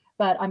it.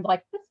 But I'm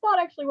like, that's not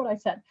actually what I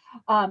said.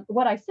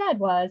 What I said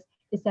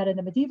is that in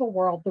the medieval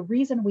world, the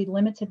reason we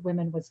limited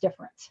women was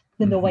different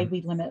than the way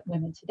we limit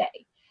women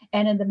today.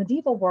 And in the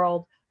medieval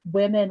world,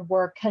 women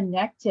were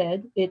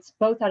connected. It's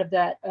both out of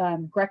that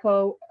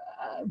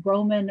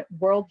Greco-Roman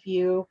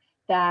worldview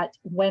that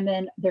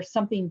women, there's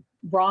something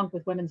wrong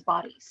with women's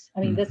bodies. I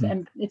mean, this,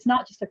 and it's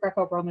not just the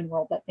Greco-Roman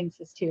world that thinks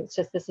this too. It's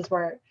just, this is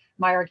where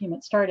my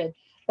argument started,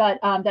 but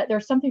that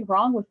there's something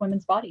wrong with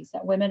women's bodies,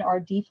 that women are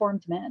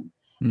deformed men.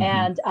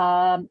 And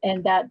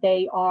that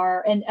they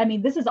are, and I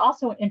mean, this is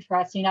also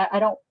interesting. I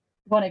don't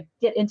want to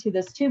get into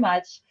this too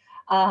much,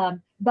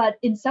 but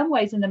in some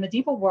ways in the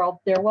medieval world,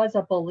 there was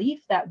a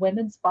belief that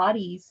women's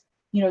bodies,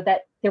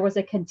 that there was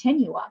a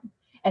continuum.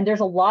 And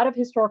there's a lot of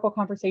historical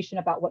conversation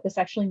about what this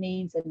actually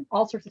means, and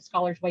all sorts of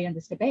scholars weigh in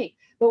this debate.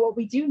 But what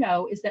we do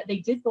know is that they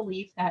did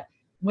believe that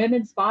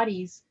women's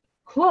bodies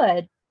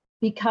could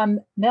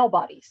become male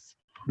bodies.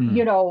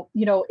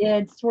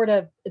 In sort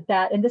of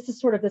that, and this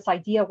is sort of this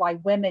idea why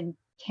women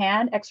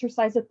can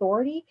exercise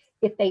authority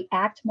if they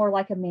act more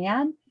like a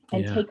man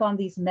and take on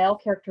these male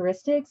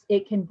characteristics.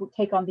 It can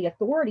take on the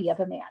authority of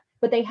a man,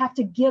 but they have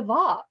to give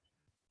up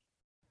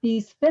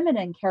these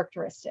feminine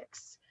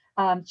characteristics,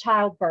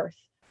 childbirth,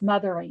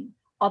 mothering,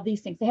 all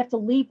these things. They have to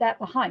leave that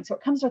behind. So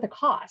it comes with a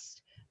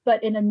cost,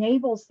 but it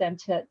enables them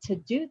to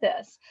do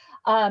this.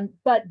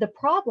 But the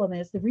problem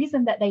is, the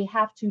reason that they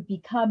have to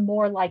become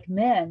more like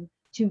men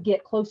to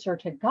get closer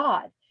to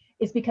God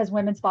is because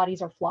women's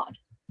bodies are flawed.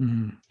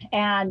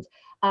 And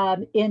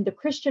in the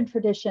Christian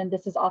tradition,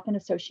 this is often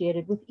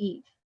associated with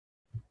Eve,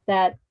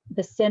 that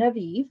the sin of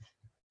Eve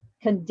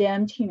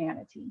condemned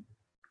humanity,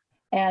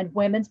 and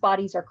women's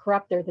bodies are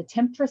corrupt. They're the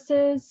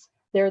temptresses.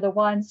 They're the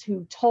ones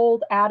who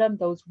told Adam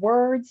those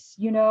words,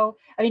 I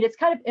mean, it's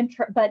kind of,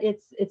 but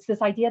it's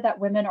this idea that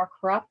women are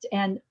corrupt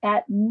and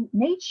at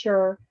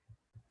nature,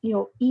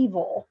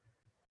 evil.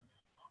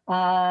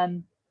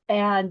 And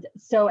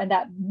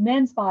that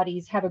men's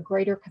bodies have a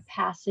greater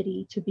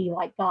capacity to be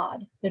like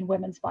God than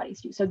women's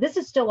bodies do. So this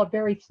is still a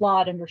very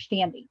flawed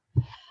understanding.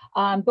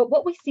 But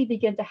what we see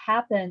begin to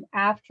happen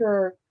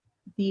after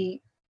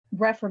the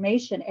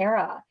Reformation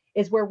era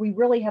is where we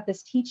really have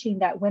this teaching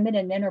that women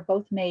and men are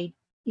both made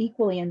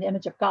equally in the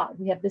image of God.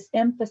 We have this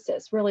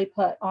emphasis really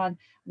put on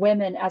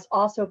women as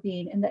also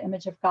being in the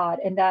image of God,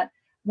 and that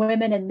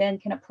women and men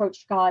can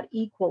approach God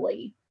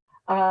equally.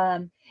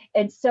 So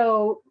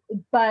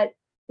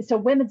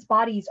women's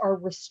bodies are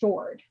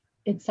restored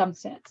in some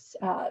sense,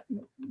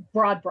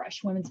 broad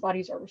brush, women's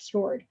bodies are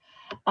restored.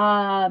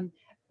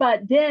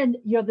 But then,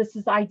 this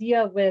is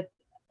idea with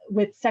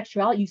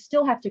sexuality, you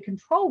still have to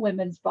control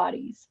women's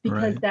bodies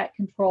because that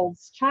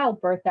controls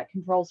childbirth, that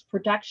controls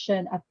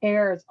production of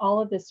heirs,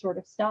 all of this sort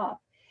of stuff.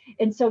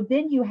 And so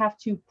then you have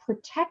to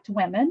protect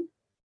women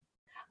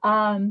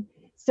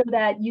so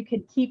that you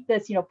can keep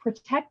this,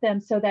 protect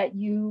them so that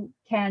you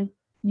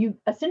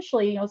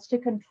essentially, it's to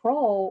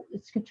control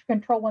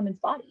women's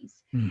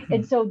bodies.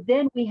 And so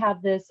then we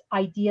have this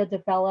idea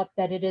developed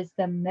that it is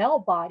the male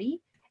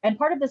body. And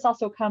part of this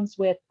also comes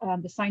with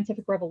the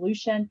scientific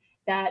revolution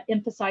that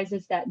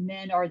emphasizes that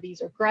men are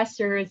these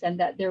aggressors and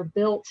that they're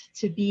built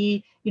to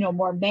be,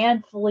 more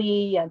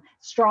manfully and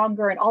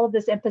stronger, and all of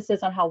this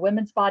emphasis on how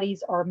women's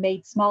bodies are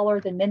made smaller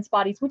than men's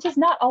bodies, which is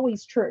not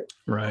always true.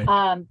 Right.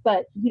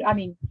 But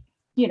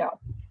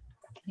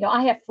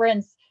I have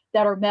friends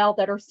that are male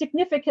that are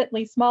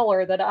significantly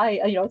smaller than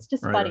it's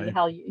just funny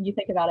how you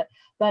think about it.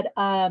 But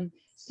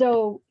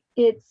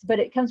but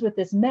it comes with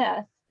this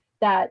myth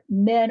that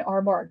men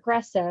are more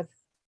aggressive,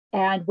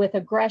 and with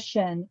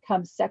aggression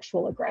comes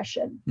sexual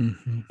aggression.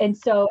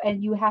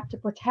 And you have to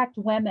protect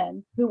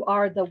women who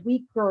are the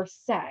weaker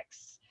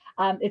sex.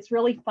 It's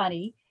really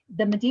funny.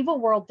 The medieval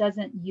world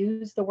doesn't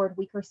use the word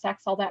weaker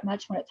sex all that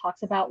much when it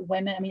talks about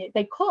women. I mean,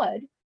 they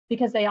could,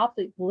 because they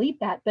often believe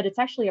that, but it's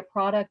actually a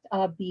product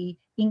of the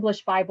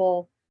English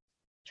Bible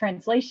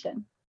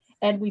translation.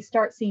 And we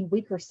start seeing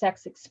weaker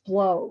sex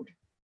explode.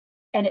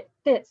 And it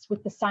fits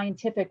with the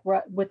scientific,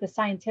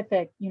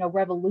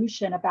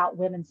 revolution about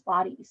women's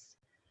bodies.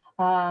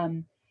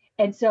 And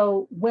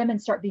so women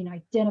start being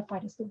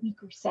identified as the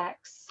weaker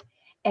sex,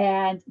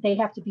 and they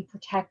have to be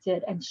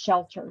protected and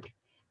sheltered.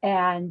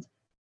 And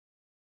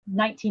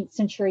 19th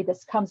century,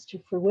 this comes to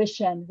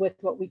fruition with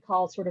what we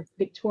call sort of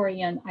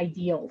Victorian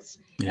ideals.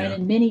 And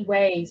in many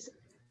ways,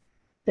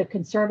 the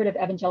conservative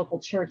evangelical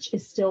church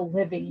is still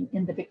living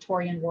in the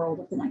Victorian world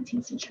of the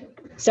 19th century.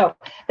 So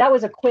that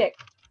was a quick,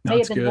 may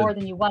have been more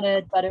than you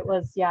wanted, but it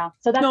was,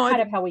 So that's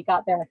kind of how we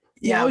got there.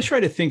 I always try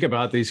to think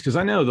about these because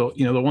I know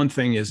the one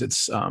thing is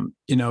it's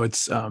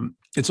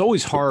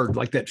always hard,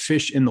 like that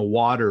fish in the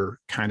water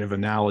kind of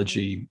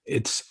analogy.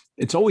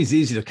 It's always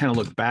easy to kind of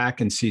look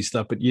back and see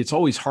stuff, but it's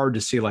always hard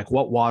to see like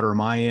what water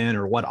am I in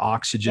or what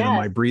oxygen am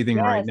I breathing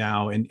right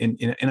now.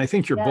 And I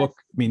think your book,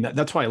 I mean,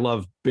 that's why I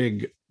love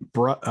big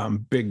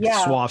big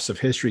Yeah. swaths of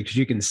history, because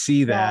you can see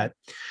Yeah. that,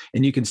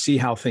 and you can see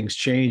how things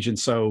change. And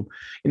so,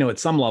 at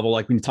some level,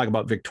 like when you talk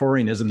about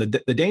Victorianism,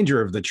 the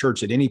danger of the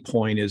church at any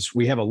point is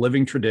we have a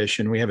living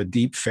tradition, we have a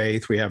deep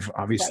faith, we have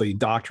obviously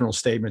doctrinal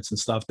statements and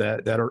stuff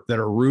that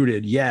are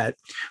rooted, yet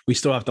we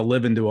still have to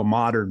live into a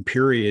modern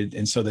period.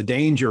 And so the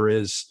danger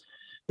is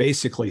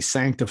basically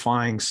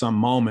sanctifying some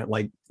moment,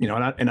 like,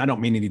 and I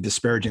don't mean any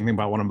disparaging thing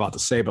about what I'm about to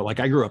say, but like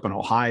I grew up in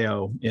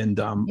Ohio, and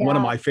one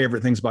of my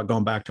favorite things about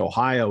going back to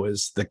Ohio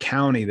is the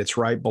county that's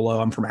right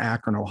below. I'm from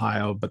Akron,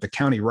 Ohio, but the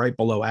county right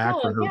below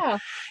Akron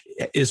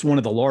is one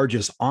of the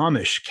largest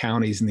Amish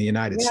counties in the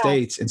United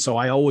States. And so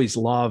I always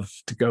love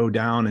to go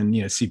down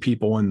and, see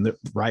people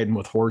riding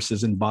with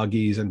horses and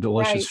buggies and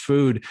delicious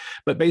food.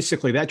 But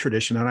basically that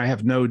tradition, and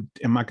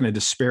I'm not going to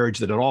disparage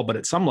that at all, but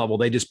at some level,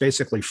 they just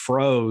basically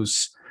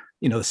froze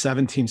the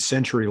 17th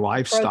century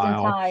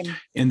lifestyle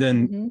and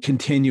then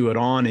continue it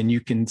on. And you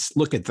can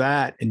look at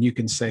that and you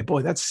can say,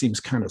 boy, that seems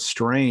kind of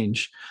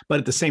strange. But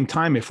at the same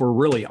time, if we're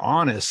really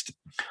honest,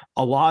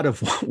 a lot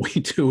of what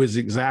we do is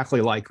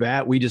exactly like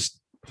that.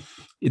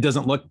 It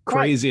doesn't look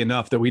crazy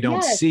enough that we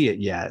don't see it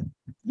yet.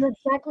 You're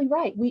exactly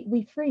right.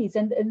 We freeze.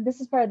 And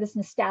this is part of this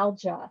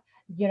nostalgia,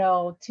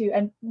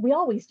 and we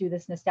always do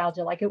this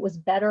nostalgia, like it was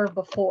better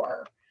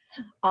before.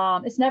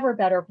 It's never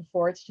better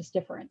before, it's just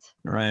different.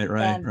 Right.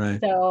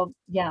 So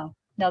no,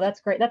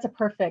 that's great. That's a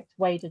perfect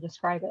way to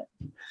describe it.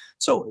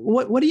 So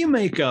what do you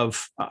make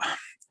of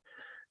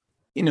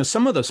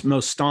some of the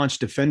most staunch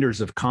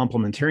defenders of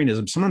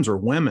complementarianism sometimes are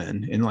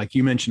women, and like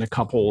you mentioned a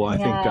couple, I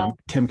think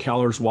Tim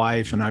Keller's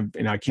wife, and I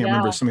can't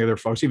remember some of the other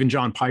folks, even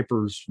John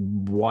Piper's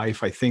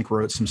wife, I think,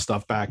 wrote some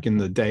stuff back in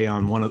the day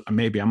on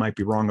maybe I might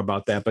be wrong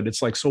about that, but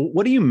it's like, so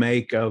what do you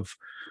make of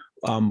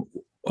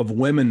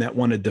women that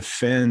want to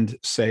defend,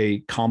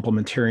 say,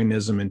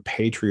 complementarianism and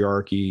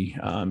patriarchy,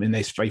 and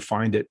they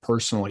find it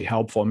personally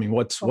helpful? I mean,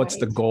 what's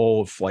the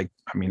goal of, like,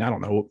 I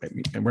don't know,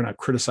 we're not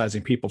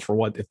criticizing people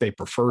for if they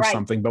prefer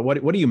something, but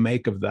what do you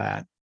make of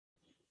that?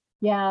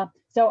 Yeah.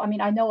 So,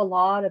 I know a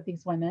lot of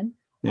these women.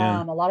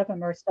 A lot of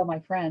them are still my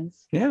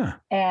friends. Yeah.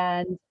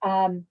 And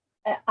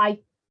I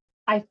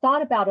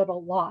thought about it a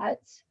lot,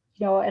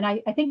 and I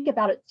think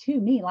about it to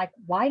me, like,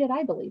 why did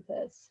I believe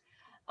this?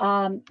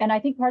 And I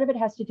think part of it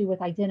has to do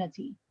with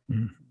identity.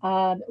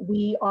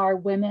 We are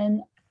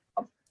women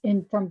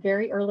from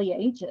very early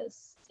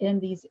ages, and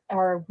these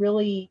are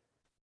really,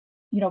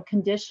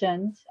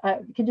 conditioned.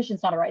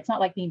 Condition's not right. It's not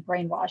like being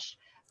brainwashed,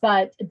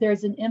 but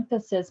there's an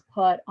emphasis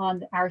put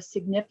on our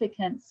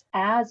significance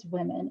as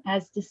women,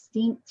 as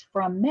distinct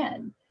from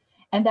men,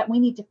 and that we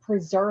need to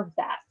preserve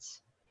that.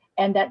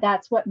 And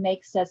that's what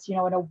makes us, in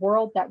a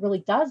world that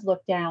really does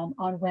look down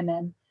on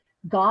women,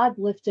 God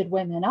lifted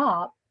women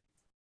up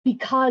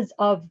because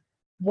of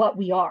what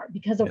we are,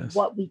 because of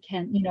what we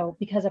can,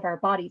 because of our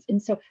bodies.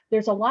 And so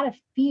there's a lot of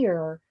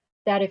fear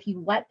that if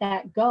you let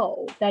that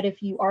go, that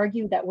if you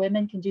argue that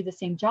women can do the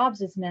same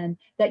jobs as men,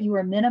 that you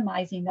are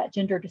minimizing that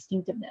gender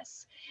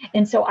distinctiveness.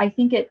 And so I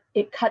think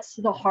it cuts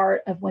to the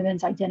heart of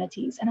women's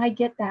identities. And I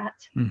get that.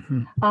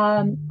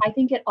 I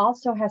think it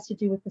also has to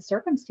do with the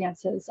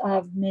circumstances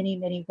of many,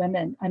 many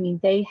women.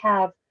 They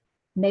have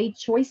made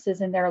choices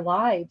in their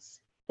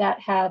lives that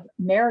have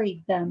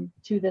married them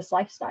to this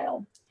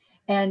lifestyle,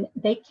 and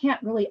they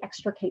can't really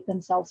extricate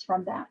themselves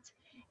from that.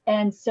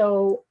 And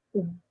so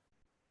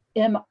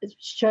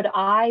should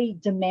I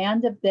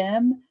demand of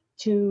them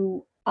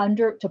to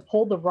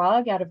pull the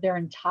rug out of their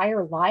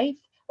entire life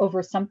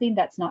over something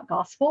that's not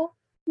gospel?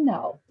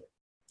 No,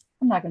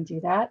 I'm not going to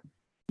do that.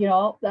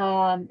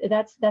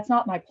 That's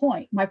not my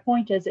point. My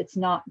point is it's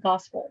not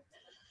gospel.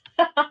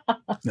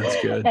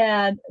 That's good.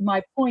 And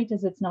my point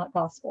is it's not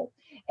gospel.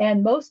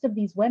 And most of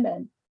these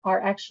women are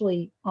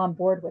actually on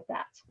board with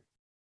that.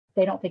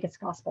 They don't think it's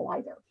gospel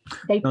either.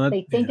 They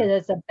think it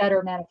is a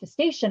better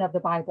manifestation of the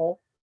Bible,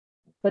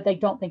 but they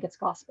don't think it's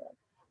gospel.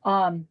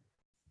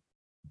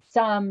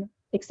 Some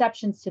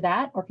exceptions to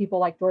that are people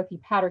like Dorothy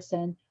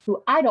Patterson,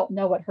 who I don't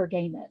know what her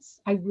game is.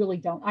 I really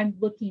don't. I'm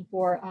looking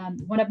for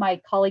one of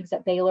my colleagues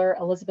at Baylor,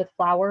 Elizabeth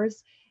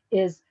Flowers,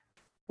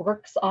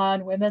 works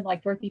on women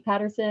like Dorothy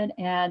Patterson,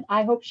 and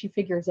I hope she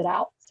figures it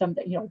out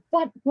someday.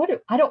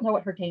 I don't know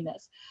what her game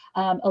is.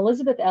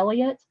 Elizabeth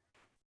Elliot,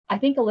 I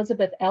think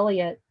Elizabeth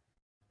Elliot,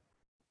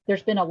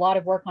 there's been a lot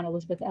of work on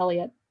Elizabeth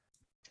Elliot,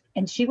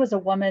 and she was a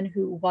woman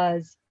who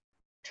was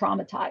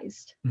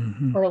traumatized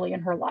early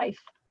in her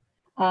life.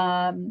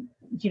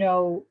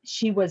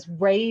 She was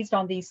raised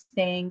on these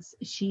things.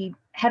 She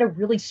had a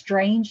really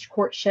strange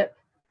courtship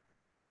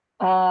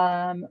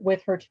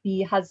with her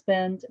to-be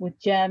husband, with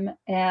Jim,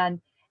 and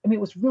it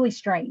was really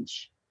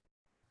strange.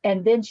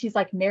 And then she's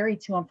like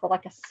married to him for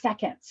like a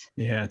second.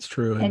 Yeah, it's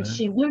true. And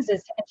she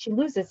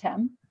loses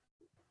him,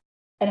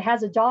 and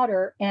has a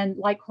daughter, and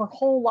like her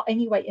whole life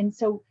anyway. And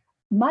so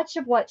much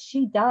of what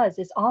she does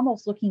is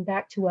almost looking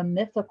back to a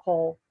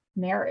mythical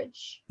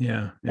marriage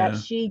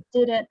that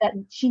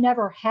she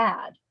never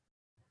had,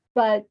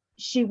 but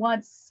she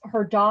wants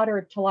her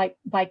daughter to like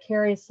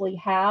vicariously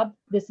have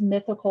this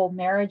mythical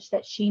marriage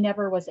that she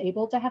never was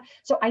able to have.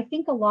 So I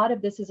think a lot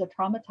of this is a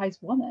traumatized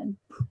woman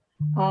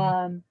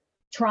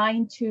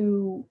trying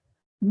to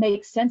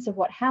make sense of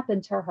what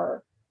happened to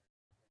her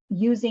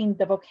using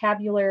the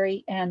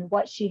vocabulary and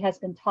what she has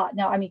been taught.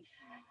 Now, I mean,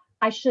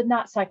 I should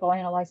not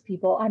psychoanalyze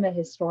people. I'm a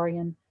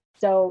historian.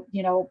 So,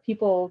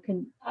 people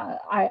can,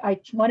 I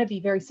want to be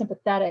very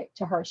sympathetic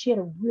to her. She had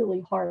a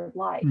really hard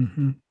life.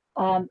 Mm-hmm.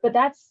 But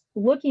that's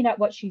looking at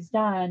what she's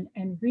done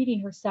and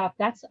reading her stuff.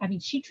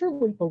 She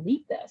truly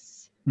believed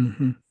this.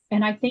 Mm-hmm.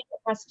 And I think it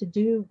has to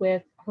do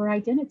with her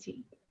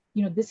identity.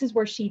 This is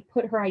where she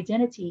put her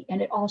identity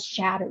and it all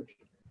shattered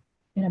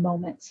in a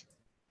moment.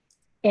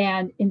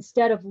 And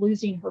instead of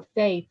losing her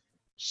faith,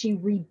 she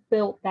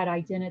rebuilt that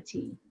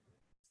identity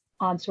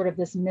on sort of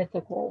this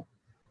mythical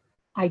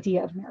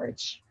idea of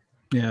marriage.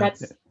 Yeah.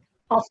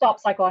 I'll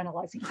stop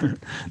psychoanalyzing.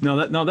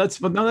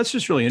 That's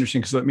just really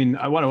interesting. Cause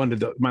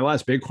my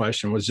last big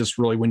question was just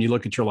really, when you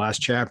look at your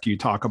last chapter, you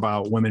talk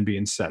about women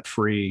being set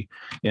free.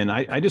 And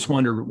I just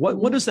wonder,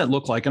 what does that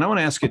look like? And I want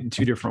to ask it in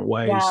two different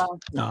ways.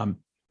 Yeah.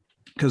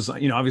 Because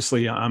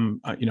obviously I'm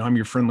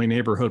your friendly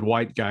neighborhood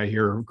white guy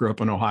here who grew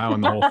up in Ohio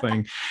and the whole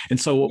thing. And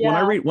so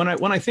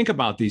when I think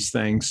about these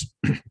things,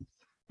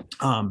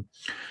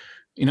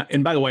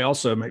 and by the way,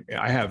 also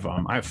I have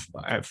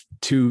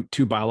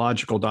two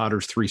biological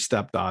daughters, 3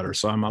 stepdaughters.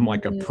 So I'm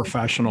like a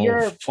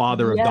professional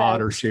father of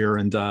daughters here.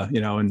 And,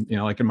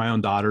 like in my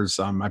own daughters,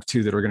 I have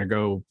 2 that are going to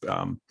go,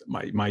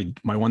 my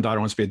one daughter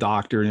wants to be a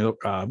doctor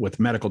with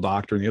a medical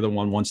doctor, and the other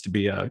one wants to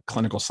be a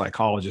clinical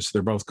psychologist.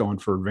 They're both going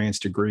for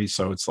advanced degrees.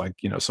 So it's like,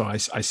 so I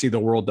see the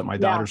world that my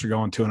daughters are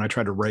going to, and I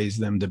try to raise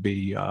them to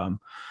be,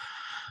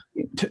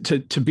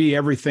 to be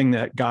everything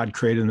that God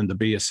created them to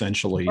be,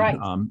 essentially. Right.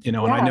 And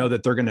I know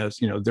that they're going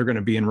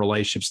to be in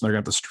relationships, and they're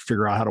going to have to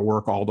figure out how to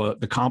work all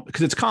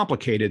because it's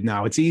complicated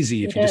now. It's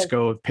easy if you just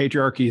go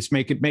patriarchy, it's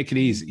make it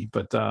easy,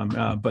 but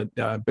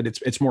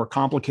it's more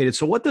complicated.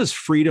 So what does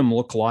freedom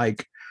look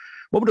like?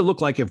 What would it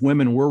look like if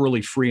women were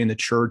really free in the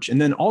church?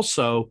 And then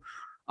also,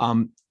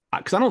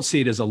 because I don't see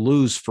it as a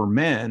lose for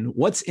men.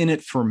 What's in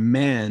it for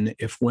men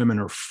if women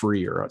are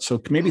freer? So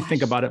maybe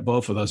think about it,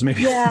 both of those.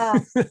 Maybe. Yeah.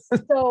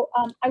 So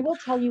I will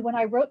tell you, when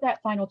I wrote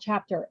that final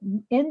chapter,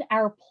 in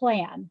our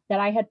plan that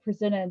I had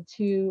presented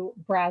to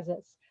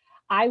Brazos,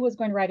 I was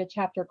going to write a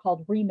chapter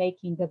called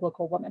Remaking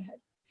Biblical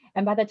Womanhood.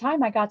 And by the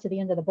time I got to the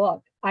end of the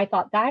book, I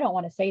thought, I don't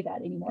want to say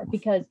that anymore,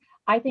 because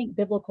I think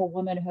biblical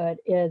womanhood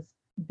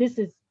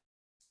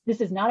this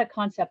is not a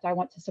concept I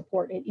want to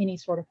support in any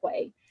sort of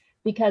way.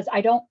 Because I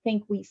don't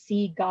think we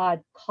see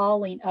God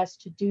calling us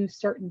to do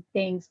certain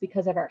things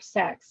because of our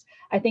sex.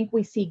 I think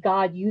we see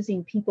God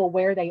using people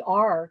where they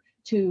are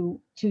to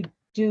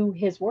do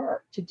his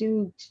work,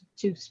 to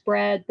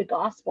spread the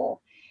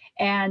gospel.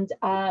 And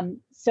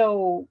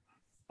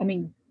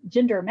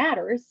gender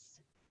matters,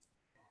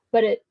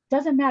 but it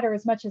doesn't matter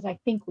as much as I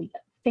think it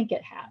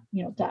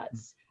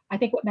does. I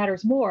think what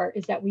matters more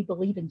is that we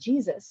believe in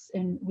Jesus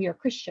and we are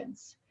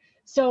Christians.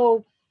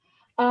 So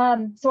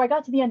I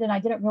got to the end and I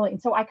didn't really,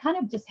 and so I kind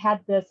of just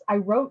had this, I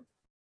wrote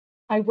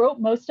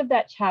most of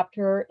that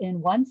chapter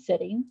in one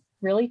sitting,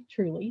 really,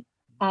 truly.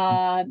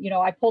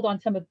 I pulled on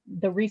some of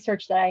the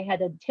research that I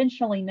had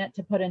intentionally meant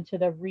to put into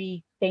the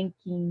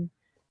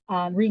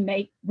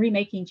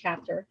remaking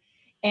chapter.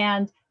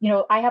 And,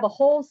 I have a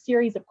whole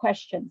series of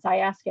questions I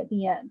ask at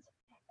the end.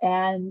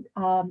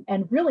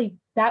 And really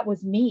that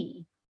was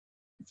me.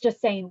 It's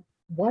just saying,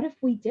 what if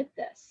we did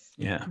this?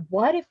 Yeah.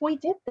 What if we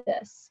did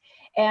this?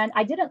 And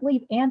I didn't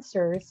leave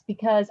answers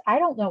because I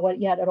don't know what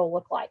yet it'll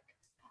look like.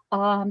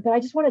 But I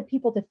just wanted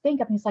people to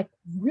think. It's like,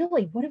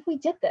 really, what if we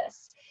did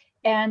this?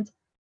 And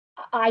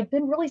I've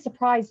been really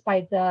surprised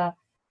by the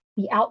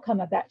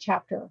outcome of that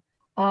chapter.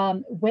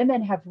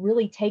 Women have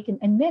really taken,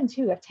 and men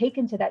too, have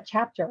taken to that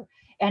chapter.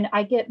 And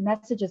I get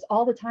messages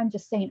all the time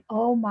just saying,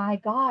 oh my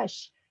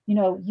gosh,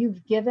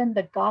 you've given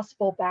the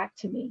gospel back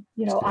to me.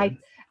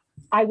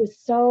 I was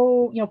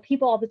so,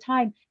 people all the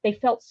time, they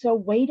felt so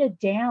weighted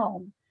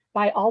down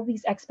by all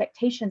these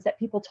expectations that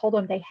people told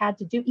them they had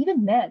to do,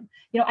 even men.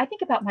 I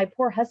think about my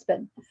poor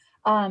husband.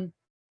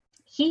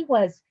 He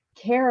was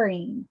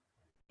carrying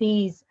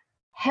these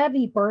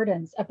heavy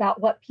burdens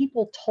about what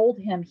people told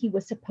him he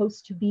was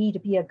supposed to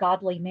be a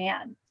godly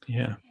man.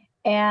 Yeah.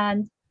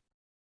 And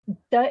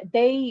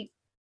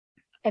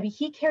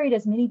he carried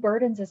as many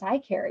burdens as I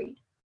carried.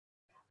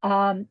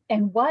 And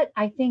what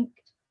I think,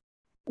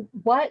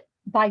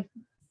 by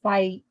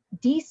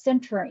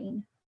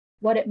decentering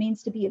what it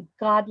means to be a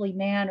godly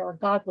man or a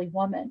godly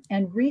woman,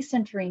 and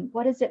recentering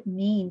what does it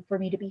mean for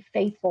me to be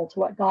faithful to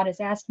what God has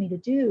asked me to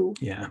do,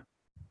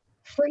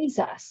 frees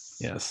us.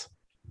 Yes.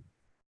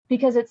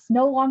 Because it's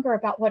no longer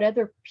about what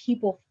other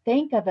people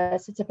think of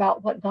us. It's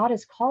about what God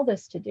has called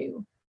us to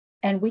do.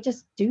 And we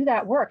just do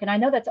that work. And I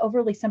know that's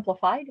overly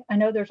simplified. I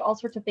know there's all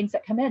sorts of things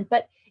that come in,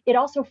 but it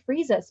also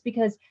frees us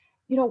because,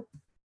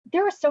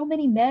 there are so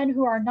many men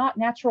who are not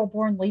natural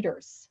born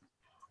leaders.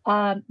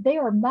 They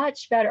are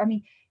much better.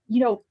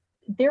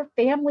 their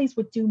families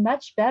would do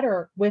much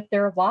better with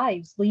their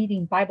wives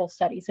leading Bible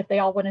studies if they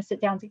all want to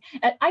sit down.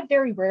 And I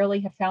very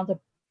rarely have found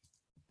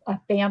a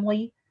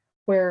family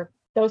where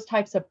those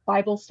types of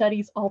Bible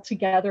studies all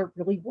together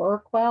really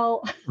work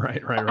well.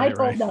 Right. I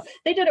don't know.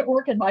 They didn't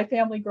work in my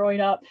family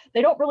growing up.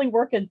 They don't really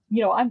work in,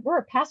 we're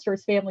a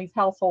pastor's family's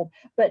household,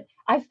 but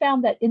I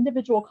found that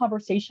individual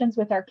conversations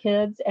with our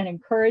kids and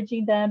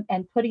encouraging them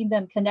and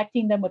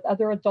connecting them with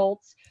other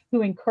adults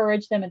who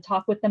encourage them and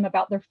talk with them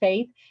about their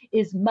faith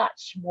is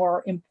much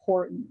more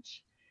important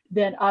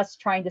than us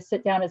trying to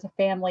sit down as a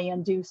family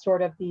and do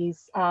sort of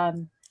these,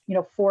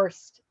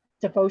 forced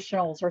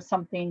devotionals or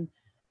something.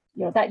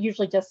 That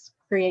usually just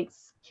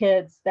creates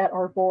kids that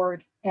are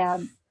bored,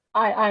 and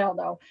I don't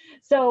know.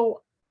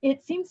 So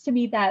it seems to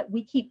me that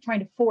we keep trying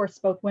to force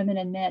both women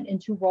and men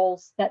into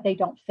roles that they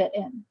don't fit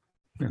in.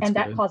 And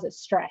that causes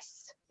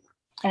stress.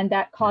 And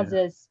that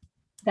causes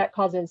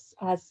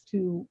us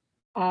to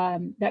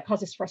that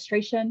causes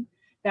frustration.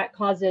 That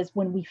causes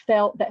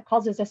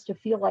us to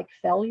feel like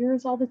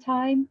failures all the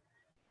time.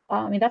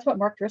 That's what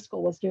Mark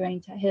Driscoll was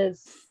doing to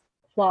his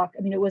flock.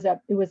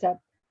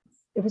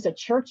 It was a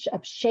church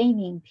of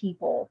shaming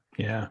people.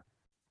 Yeah.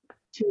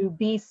 To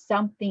be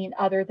something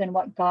other than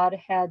what God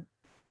had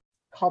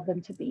called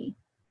them to be.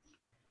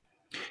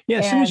 Yeah.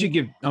 As soon as you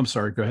give, I'm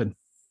sorry, go ahead.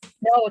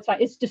 No, it's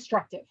fine. It's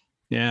destructive.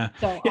 Yeah.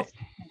 So yeah.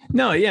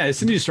 No. Yeah. As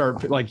soon as you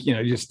start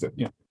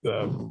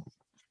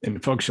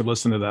and folks should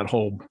listen to that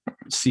whole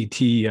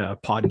CT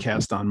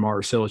podcast on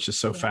Mars Hill. It's just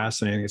so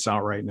fascinating. It's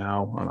out right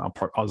now. And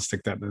I'll just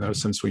stick that in the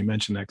notes since we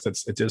mentioned that,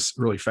 because it's just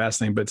really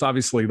fascinating. But it's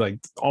obviously like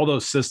all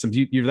those systems,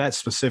 you're that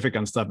specific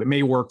on stuff. It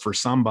may work for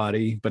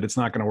somebody, but it's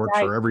not going to work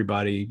for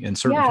everybody, and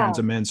certain kinds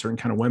of men, certain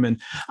kind of women.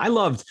 I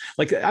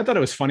thought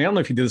it was funny. I don't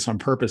know if you did this on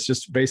purpose,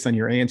 just based on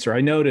your answer.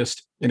 I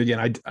noticed, and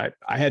again,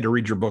 I had to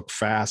read your book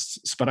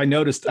fast, but I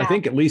noticed, I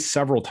think at least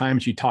several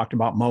times you talked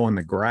about mowing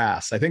the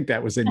grass. I think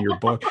that was in your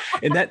book.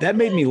 And that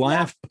made me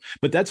laugh,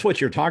 but that's what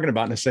you're talking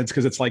about in a sense.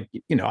 Cause it's like,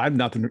 I've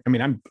nothing,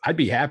 I'd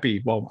be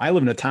happy. Well, I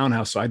live in a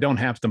townhouse, so I don't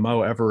have to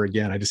mow ever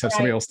again. I just have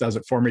somebody else does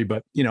it for me.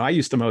 But, I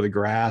used to mow the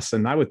grass,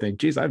 and I would think,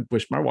 geez, I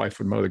wish my wife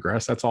would mow the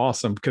grass. That's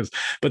awesome.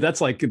 But that's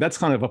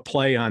kind of a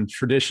play on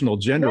traditional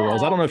gender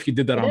roles. I don't know if you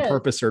did that on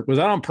purpose, or was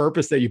that on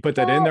purpose that you put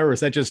that in there? Or is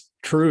that just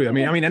true? I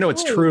know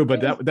it's true, but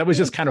that was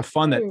just kind of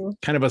fun, that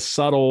kind of a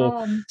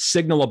subtle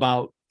signal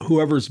about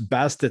whoever's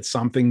best at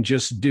something,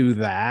 just do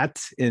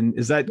that. And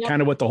is that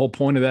kind of what the whole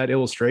point of that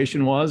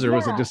illustration was, or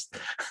was it just?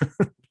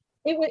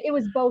 It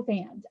was both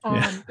and.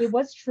 It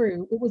was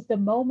true. It was the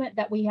moment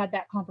that we had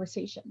that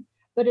conversation,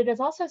 but it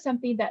is also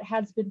something that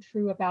has been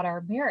true about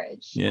our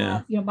marriage.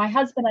 My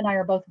husband and I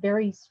are both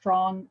very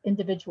strong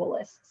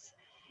individualists,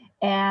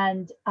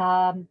 and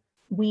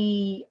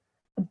we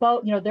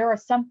both, there are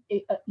some,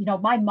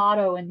 my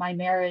motto in my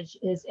marriage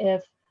is,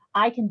 if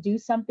I can do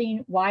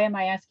something, why am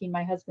I asking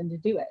my husband to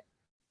do it?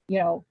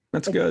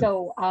 That's good.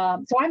 So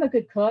I'm a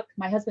good cook.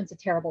 My husband's a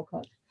terrible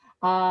cook.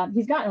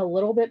 He's gotten a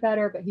little bit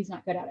better, but he's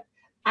not good at it.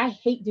 I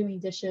hate doing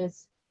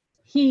dishes.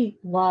 He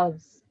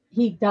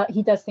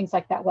does things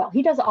like that well.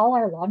 He does all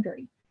our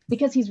laundry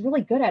because he's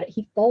really good at it.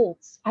 He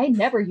folds. I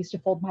never used to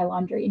fold my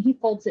laundry, and he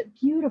folds it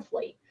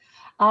beautifully.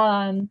 He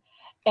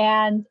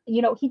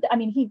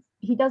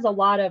does a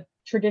lot of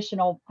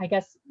traditional, I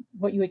guess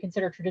what you would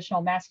consider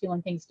traditional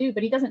masculine things too,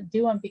 but he doesn't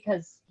do them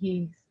because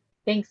he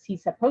thinks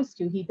he's supposed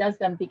to. He does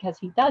them because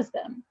he does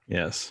them.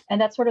 Yes. And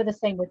that's sort of the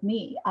same with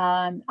me.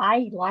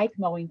 I like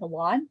mowing the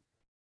lawn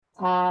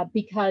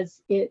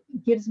because it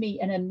gives me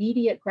an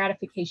immediate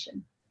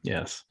gratification.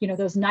 Yes.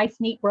 Those nice,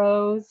 neat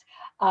rows.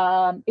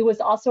 It was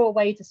also a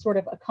way to sort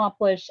of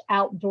accomplish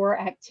outdoor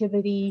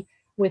activity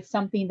with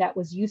something that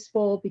was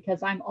useful,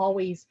 because I'm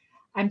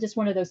just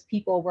one of those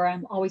people where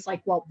I'm always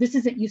like, well, this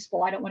isn't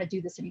useful. I don't want to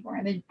do this anymore.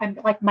 I'm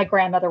like, my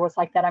grandmother was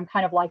like that. I'm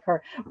kind of like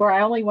her, where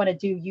I only want to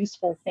do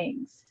useful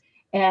things.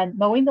 And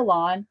mowing the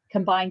lawn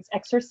combines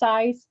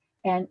exercise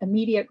and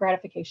immediate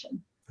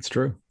gratification. That's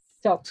true.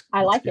 So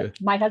I like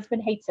it. My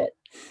husband hates it.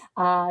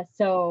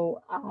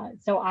 So I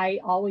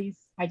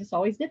just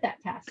always did that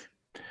task.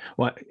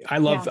 Well,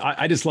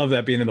 I just love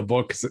that being in the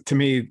book. 'Cause to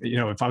me,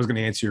 if I was going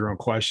to answer your own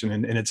question,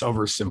 and it's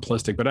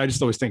oversimplistic, but I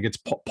just always think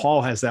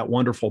Paul has that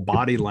wonderful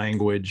body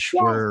language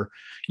where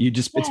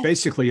it's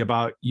basically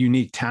about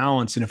unique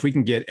talents. And if we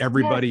can get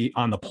everybody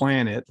on the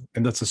planet,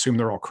 and let's assume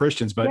they're all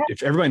Christians, but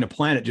if everybody on the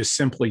planet just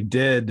simply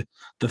did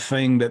the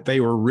thing that they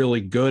were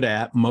really good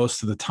at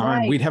most of the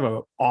time, we'd have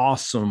an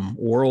awesome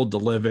world to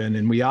live in.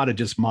 And we ought to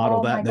just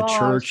model that in the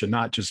church, and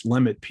not just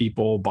limit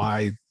people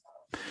by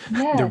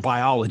their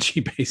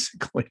biology,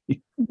 basically.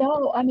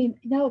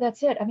 No,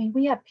 that's it.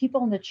 We have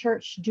people in the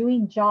church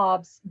doing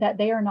jobs that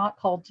they are not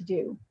called to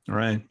do.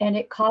 Right. And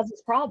it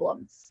causes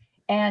problems.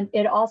 And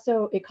it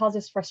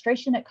causes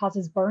frustration. It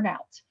causes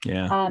burnout.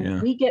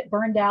 We get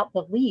burned out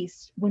the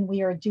least when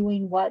we are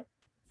doing what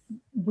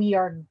we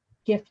are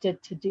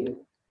gifted to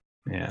do.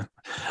 Yeah,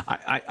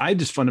 I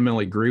just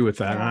fundamentally agree with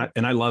that.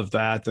 And I love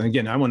that. And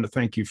again, I want to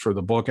thank you for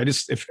the book. Could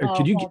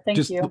you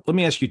let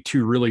me ask you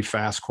two really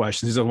fast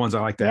questions. These are the ones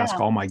I like to ask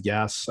all my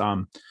guests.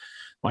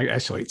 Well,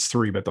 actually it's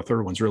three, but the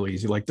third one's really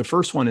easy. Like the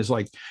first one is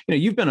like,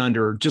 you've been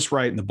under just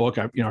writing the book.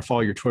 I follow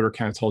your Twitter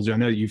account. I told you, I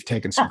know you've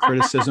taken some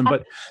criticism,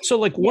 but so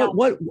like,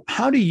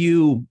 how do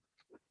you,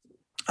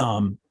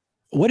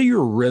 what are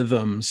your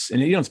rhythms? And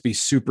you don't have to be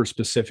super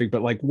specific,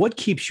 but like what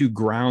keeps you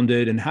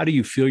grounded and how do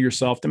you feel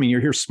yourself? I mean,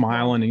 you're here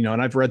smiling,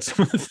 and I've read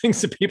some of the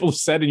things that people have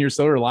said and you're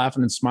still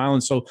laughing and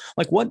smiling. So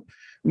like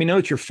I know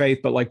it's your faith,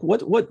 but like, what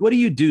do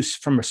you do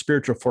from a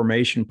spiritual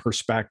formation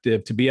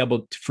perspective to be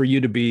able for you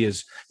to be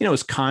as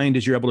kind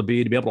as you're able to be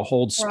able to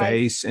hold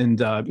space and,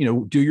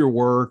 do your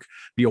work,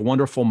 be a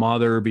wonderful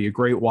mother, be a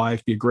great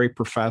wife, be a great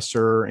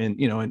professor.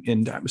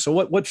 And, so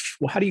what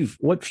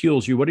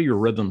fuels you? What do your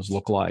rhythms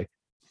look like?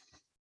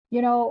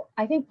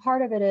 I think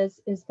part of it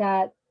is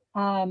that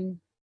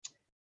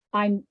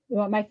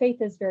my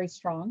faith is very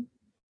strong.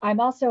 I'm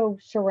also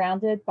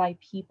surrounded by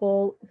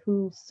people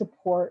who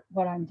support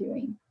what I'm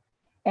doing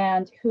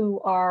and who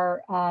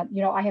are,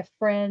 I have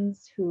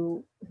friends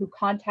who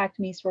contact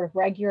me sort of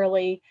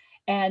regularly,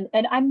 and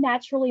I'm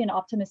naturally an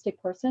optimistic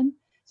person.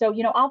 So,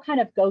 I'll kind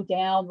of go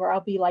down where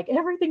I'll be like,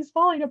 everything's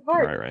falling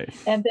apart. Right.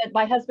 And then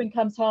my husband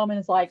comes home and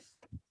is like,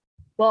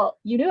 well,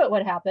 you knew it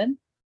would happen.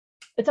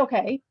 It's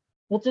okay.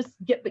 We'll just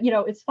get,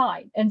 it's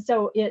fine. And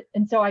so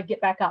I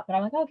get back up and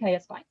I'm like, okay,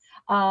 it's fine.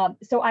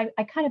 So I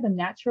kind of am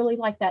naturally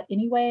like that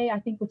anyway, I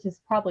think, which has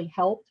probably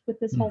helped with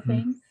this whole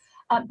thing.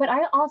 But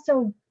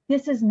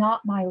this is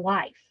not my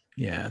life.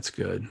 Yeah, that's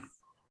good.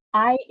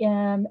 I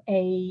am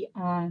a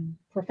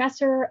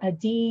professor, a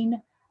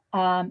dean.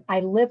 I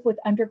live with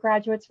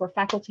undergraduates. We're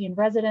faculty and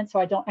residents, so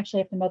I don't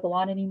actually have to mow the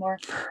lawn anymore.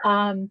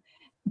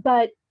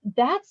 But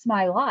that's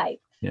my life.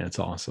 Yeah, it's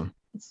awesome.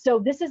 So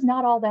this is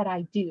not all that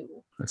I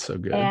do. That's so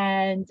good.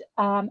 And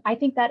I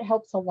think that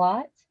helps a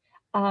lot.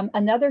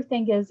 Another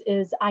thing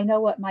is I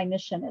know what my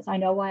mission is. I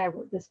know why I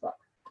wrote this book.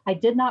 I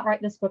did not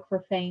write this book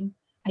for fame.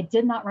 I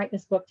did not write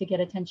this book to get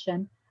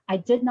attention. I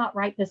did not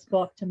write this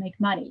book to make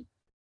money.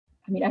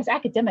 I mean, as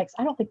academics,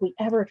 I don't think we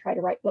ever try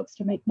to write books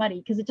to make money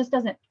because it just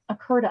doesn't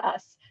occur to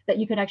us that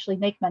you can actually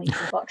make money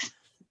from books.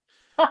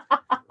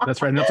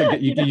 That's right.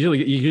 You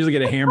usually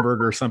get a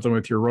hamburger or something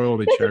with your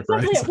royalty check,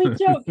 exactly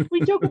right?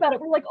 We joke about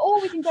it. We're like, oh,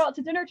 we can go out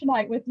to dinner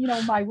tonight with,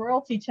 my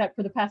royalty check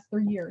for the past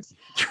 3 years.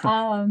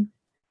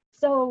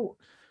 So,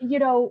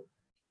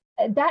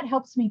 that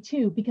helps me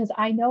too, because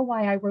I know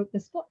why I wrote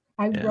this book.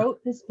 I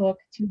wrote this book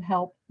to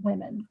help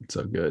women. It's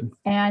so good.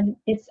 And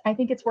I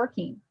think it's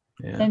working.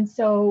 Yeah. And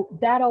so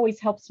that always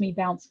helps me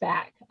bounce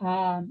back,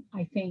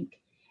 I think.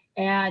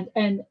 And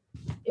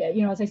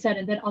as I said,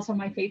 and then also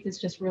my faith is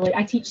just really,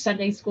 I teach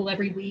Sunday school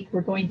every week.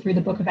 We're going through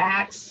the book of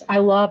Acts. I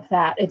love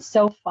that. It's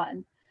so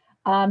fun.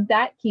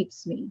 That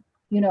keeps me,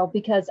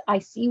 because I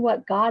see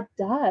what God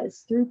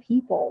does through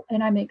people.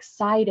 And I'm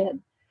excited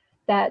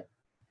that,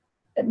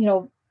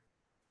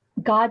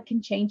 God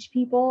can change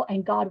people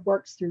and God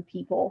works through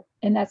people.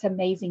 And that's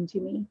amazing to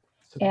me.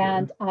 So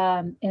and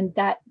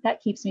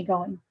that keeps me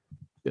going.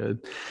 Good.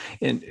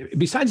 And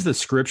besides the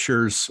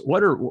scriptures,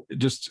 what are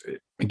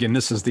again,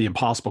 this is the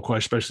impossible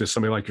question, especially as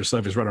somebody like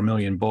yourself who's read a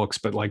million books,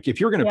 but like,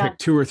 if you're going to pick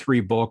 2 or 3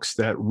 books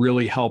that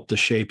really help to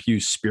shape you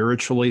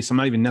spiritually, so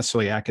not even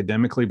necessarily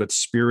academically, but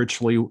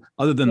spiritually,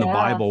 other than the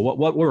Bible,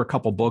 what were a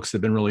couple books that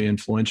have been really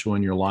influential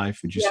in your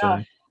life, would you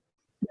say?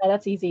 No,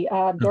 that's easy.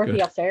 Dorothy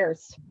L.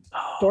 Sayers.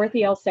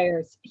 Dorothy L.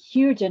 Sayers,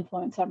 huge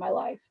influence on my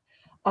life.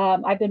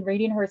 I've been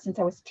reading her since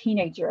I was a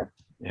teenager.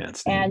 Yeah,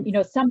 and,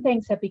 some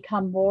things have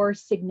become more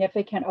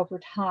significant over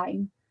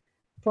time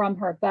from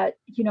her. But,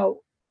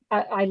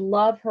 I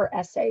love her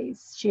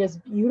essays. She has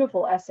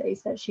beautiful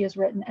essays that she has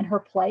written, and her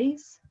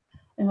plays.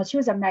 She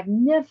was a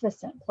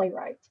magnificent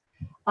playwright.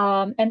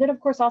 And then, of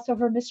course, also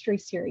her mystery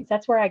series.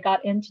 That's where I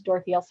got into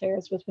Dorothy L.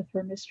 Sayers, was with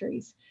her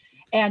mysteries.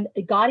 And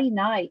Gaudy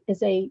Night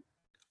is a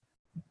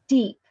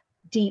deep,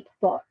 deep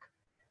book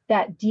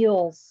that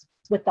deals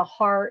with the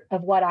heart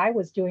of what I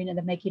was doing in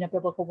the making of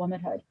biblical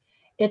womanhood.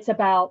 It's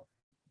about,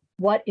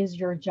 what is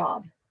your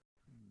job?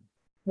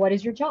 What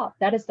is your job?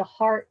 That is the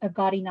heart of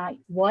Gaudy Night.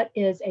 What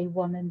is a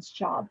woman's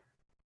job?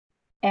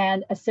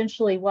 And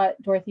essentially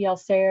what Dorothy L.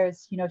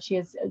 Sayers, she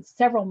has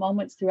several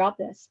moments throughout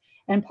this.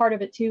 And part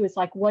of it too is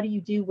like, what do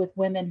you do with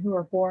women who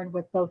are born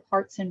with both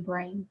hearts and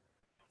brain?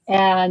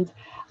 And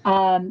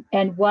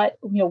what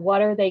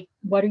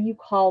are you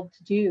called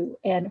to do?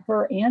 And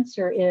her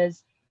answer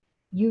is,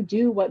 you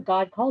do what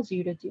God calls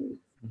you to do.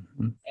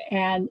 Mm-hmm.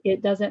 And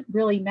it doesn't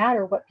really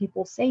matter what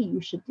people say you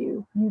should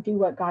do. You do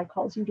what God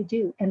calls you to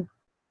do. And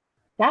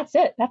that's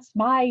it. That's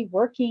my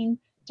working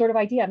sort of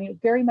idea. I mean,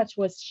 it very much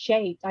was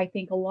shaped, I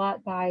think, a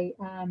lot by,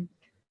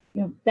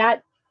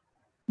 that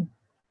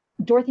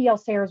Dorothy L.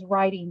 Sayers'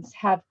 writings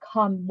have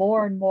come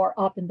more and more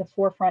up in the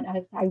forefront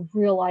as I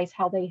realize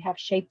how they have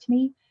shaped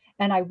me.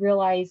 And I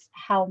realize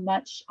how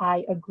much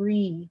I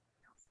agree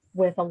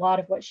with a lot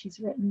of what she's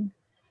written.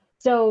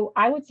 So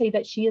I would say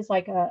that she is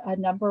like a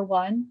number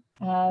one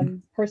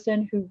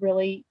person who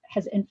really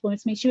has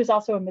influenced me. She was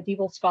also a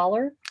medieval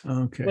scholar,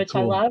 which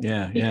cool. I love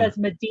because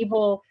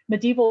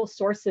medieval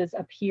sources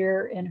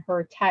appear in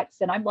her text.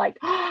 And I'm like,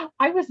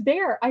 I was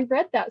there. I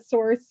read that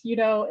source.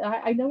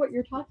 I know what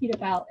you're talking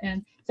about,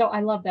 and so I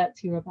love that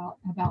too about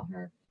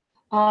her.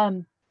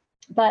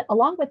 But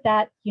along with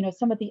that,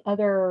 some of the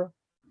other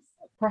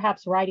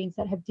perhaps writings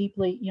that have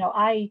deeply,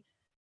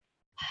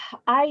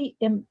 I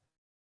am,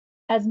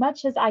 as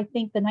much as I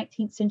think the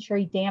 19th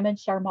century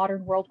damaged our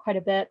modern world quite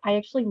a bit, I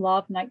actually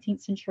love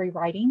 19th century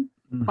writing.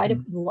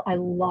 I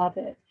love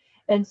it.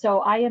 And so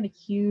I am a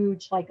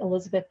huge like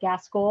Elizabeth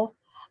Gaskell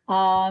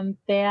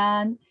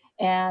fan.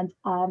 And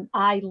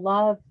I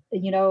love,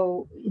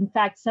 in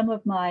fact, some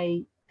of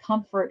my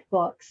comfort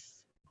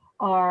books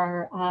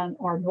are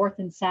North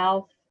and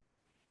South.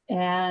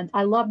 And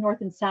I love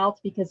North and South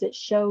because it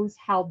shows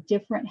how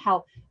different,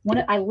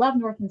 I love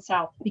North and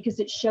South because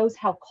it shows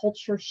how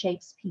culture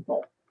shapes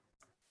people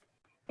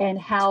and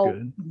how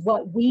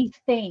what we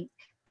think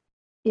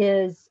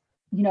is,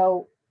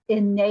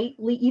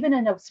 innately, even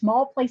in a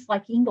small place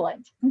like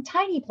England, a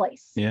tiny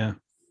place. Yeah.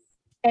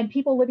 And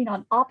people living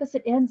on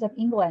opposite ends of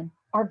England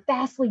are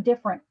vastly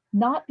different,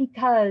 not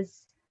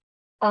because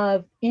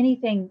of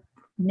anything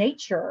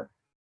nature,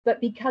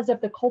 but because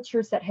of the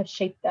cultures that have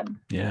shaped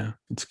them. Yeah,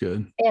 it's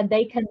good. And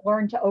they can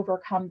learn to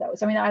overcome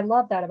those. I mean, I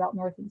love that about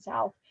North and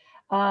South.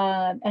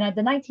 And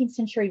the 19th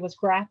century was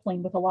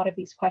grappling with a lot of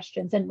these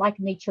questions, and like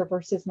nature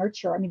versus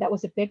nurture. I mean, that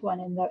was a big one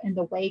in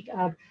the wake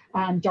of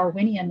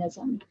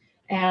Darwinianism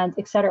and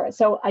et cetera.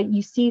 So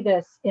you see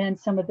this in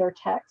some of their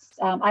texts.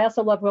 I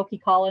also love Wilkie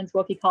Collins.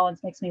 Wilkie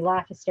Collins makes me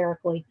laugh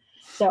hysterically.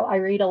 So I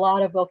read a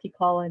lot of Wilkie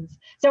Collins.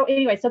 So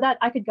anyway, so that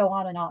I could go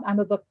on and on. I'm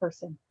a book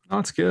person. Oh,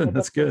 that's good.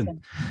 That's good.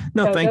 Person.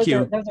 No, so thank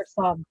you. Those are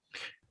some.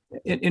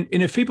 And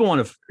if people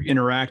want to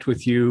interact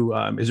with you,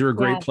 is there a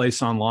great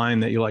place online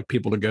that you like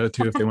people to go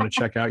to if they want to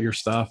check out your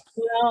stuff?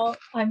 Well,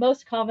 I'm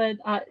most common.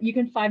 You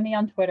can find me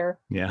on Twitter.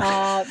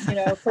 Yeah.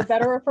 For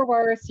better or for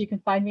worse, you can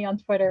find me on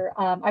Twitter.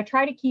 I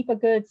try to keep a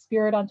good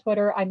spirit on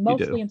Twitter. I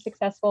mostly am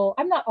successful.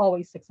 I'm not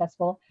always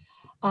successful,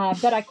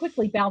 but I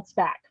quickly bounce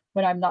back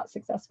when I'm not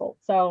successful.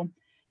 So,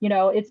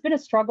 it's been a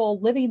struggle.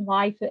 Living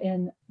life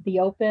in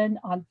the open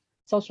on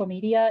social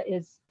media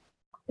is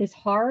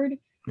hard.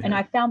 Yeah. And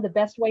I found the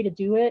best way to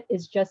do it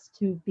is just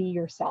to be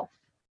yourself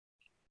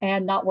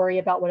and not worry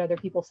about what other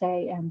people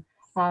say. And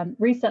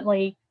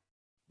recently,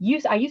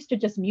 I used to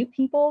just mute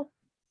people,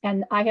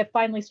 and I have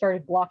finally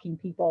started blocking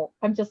people.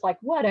 I'm just like,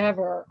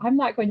 whatever, I'm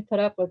not going to put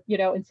up with,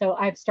 and so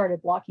I've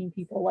started blocking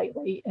people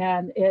lately,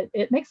 and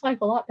it makes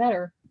life a lot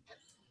better.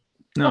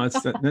 No,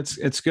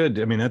 it's good.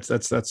 I mean, that's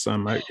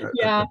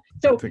yeah.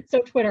 So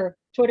Twitter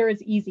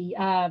is easy.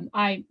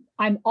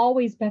 I'm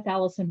always Beth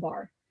Allison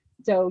Barr.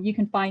 So you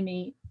can find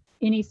me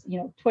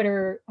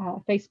Twitter,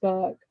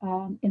 Facebook,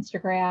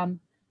 Instagram,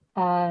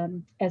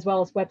 as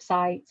well as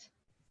website.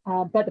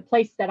 But the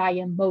place that I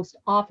am most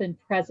often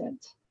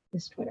present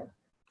is Twitter.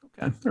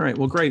 Okay. All right.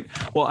 Well, great.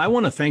 Well, I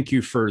want to thank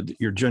you for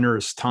your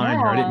generous time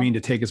here. I didn't mean to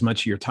take as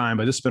much of your time,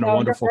 but this has been a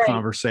wonderful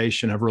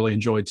conversation. I've really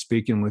enjoyed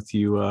speaking with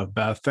you,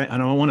 Beth.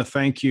 And I want to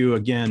thank you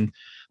again.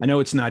 I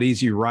know it's not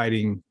easy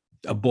writing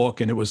a book,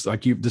 and it was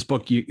like this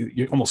book,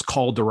 you almost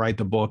called to write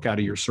the book out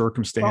of your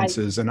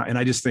circumstances. Right. And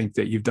I just think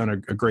that you've done a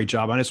great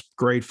job. I'm just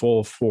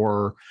grateful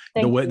for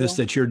the witness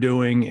that you're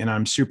doing. And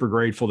I'm super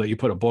grateful that you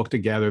put a book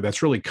together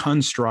that's really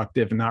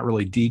constructive and not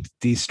really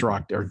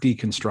destructive or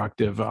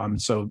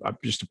deconstructive. So I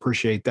just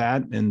appreciate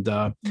that. And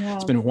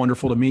it's been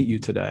wonderful to meet you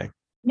today.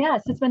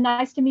 Yes, it's been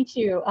nice to meet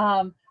you.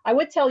 I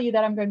would tell you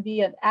that I'm going to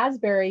be at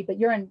Asbury, but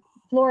you're in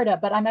Florida,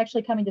 but I'm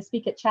actually coming to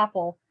speak at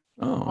Chapel.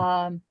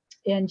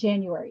 In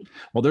January.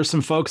 Well, there's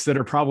some folks that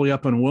are probably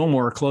up in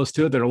Wilmore close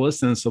to it that are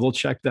listening, so they'll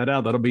check that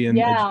out. That'll be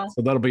so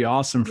that'll be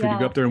awesome for you to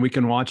go up there, and we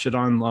can watch it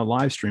on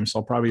live stream. So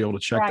I'll probably be able to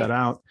check that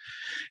out.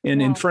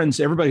 And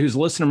friends, everybody who's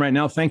listening right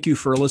now, thank you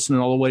for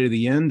listening all the way to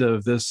the end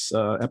of this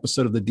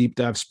episode of the Deep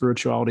Dive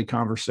Spirituality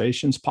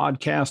Conversations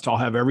podcast. I'll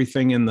have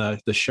everything in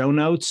the show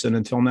notes. And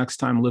until next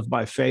time, live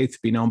by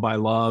faith, be known by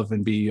love,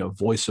 and be a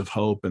voice of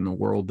hope in the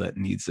world that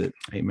needs it.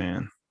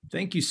 Amen.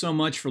 Thank you so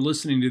much for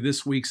listening to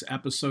this week's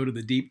episode of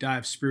the Deep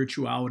Dive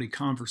Spirituality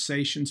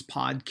Conversations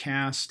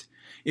podcast.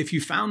 If you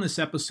found this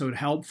episode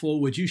helpful,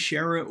 would you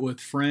share it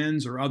with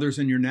friends or others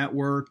in your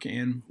network?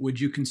 And would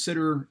you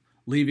consider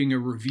leaving a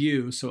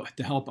review to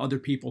help other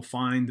people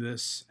find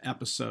this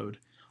episode?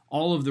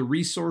 All of the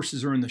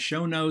resources are in the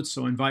show notes,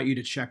 so I invite you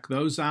to check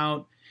those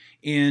out.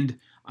 And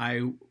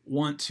I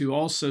want to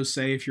also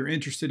say, if you're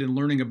interested in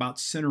learning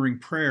about centering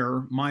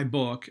prayer, my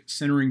book,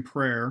 Centering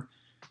Prayer,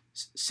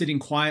 Sitting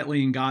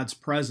Quietly in God's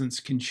Presence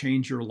Can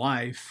Change Your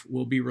Life,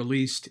 will be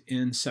released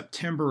in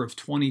September of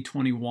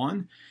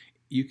 2021.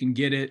 You can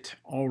get it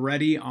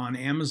already on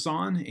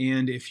Amazon.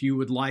 And if you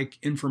would like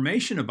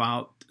information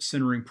about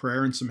centering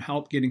prayer and some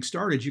help getting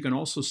started, you can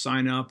also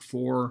sign up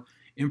for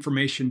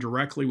information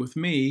directly with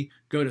me.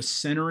 Go to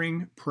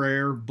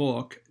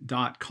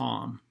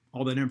centeringprayerbook.com.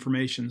 All that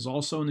information is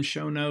also in the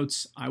show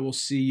notes. I will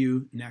see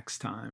you next time.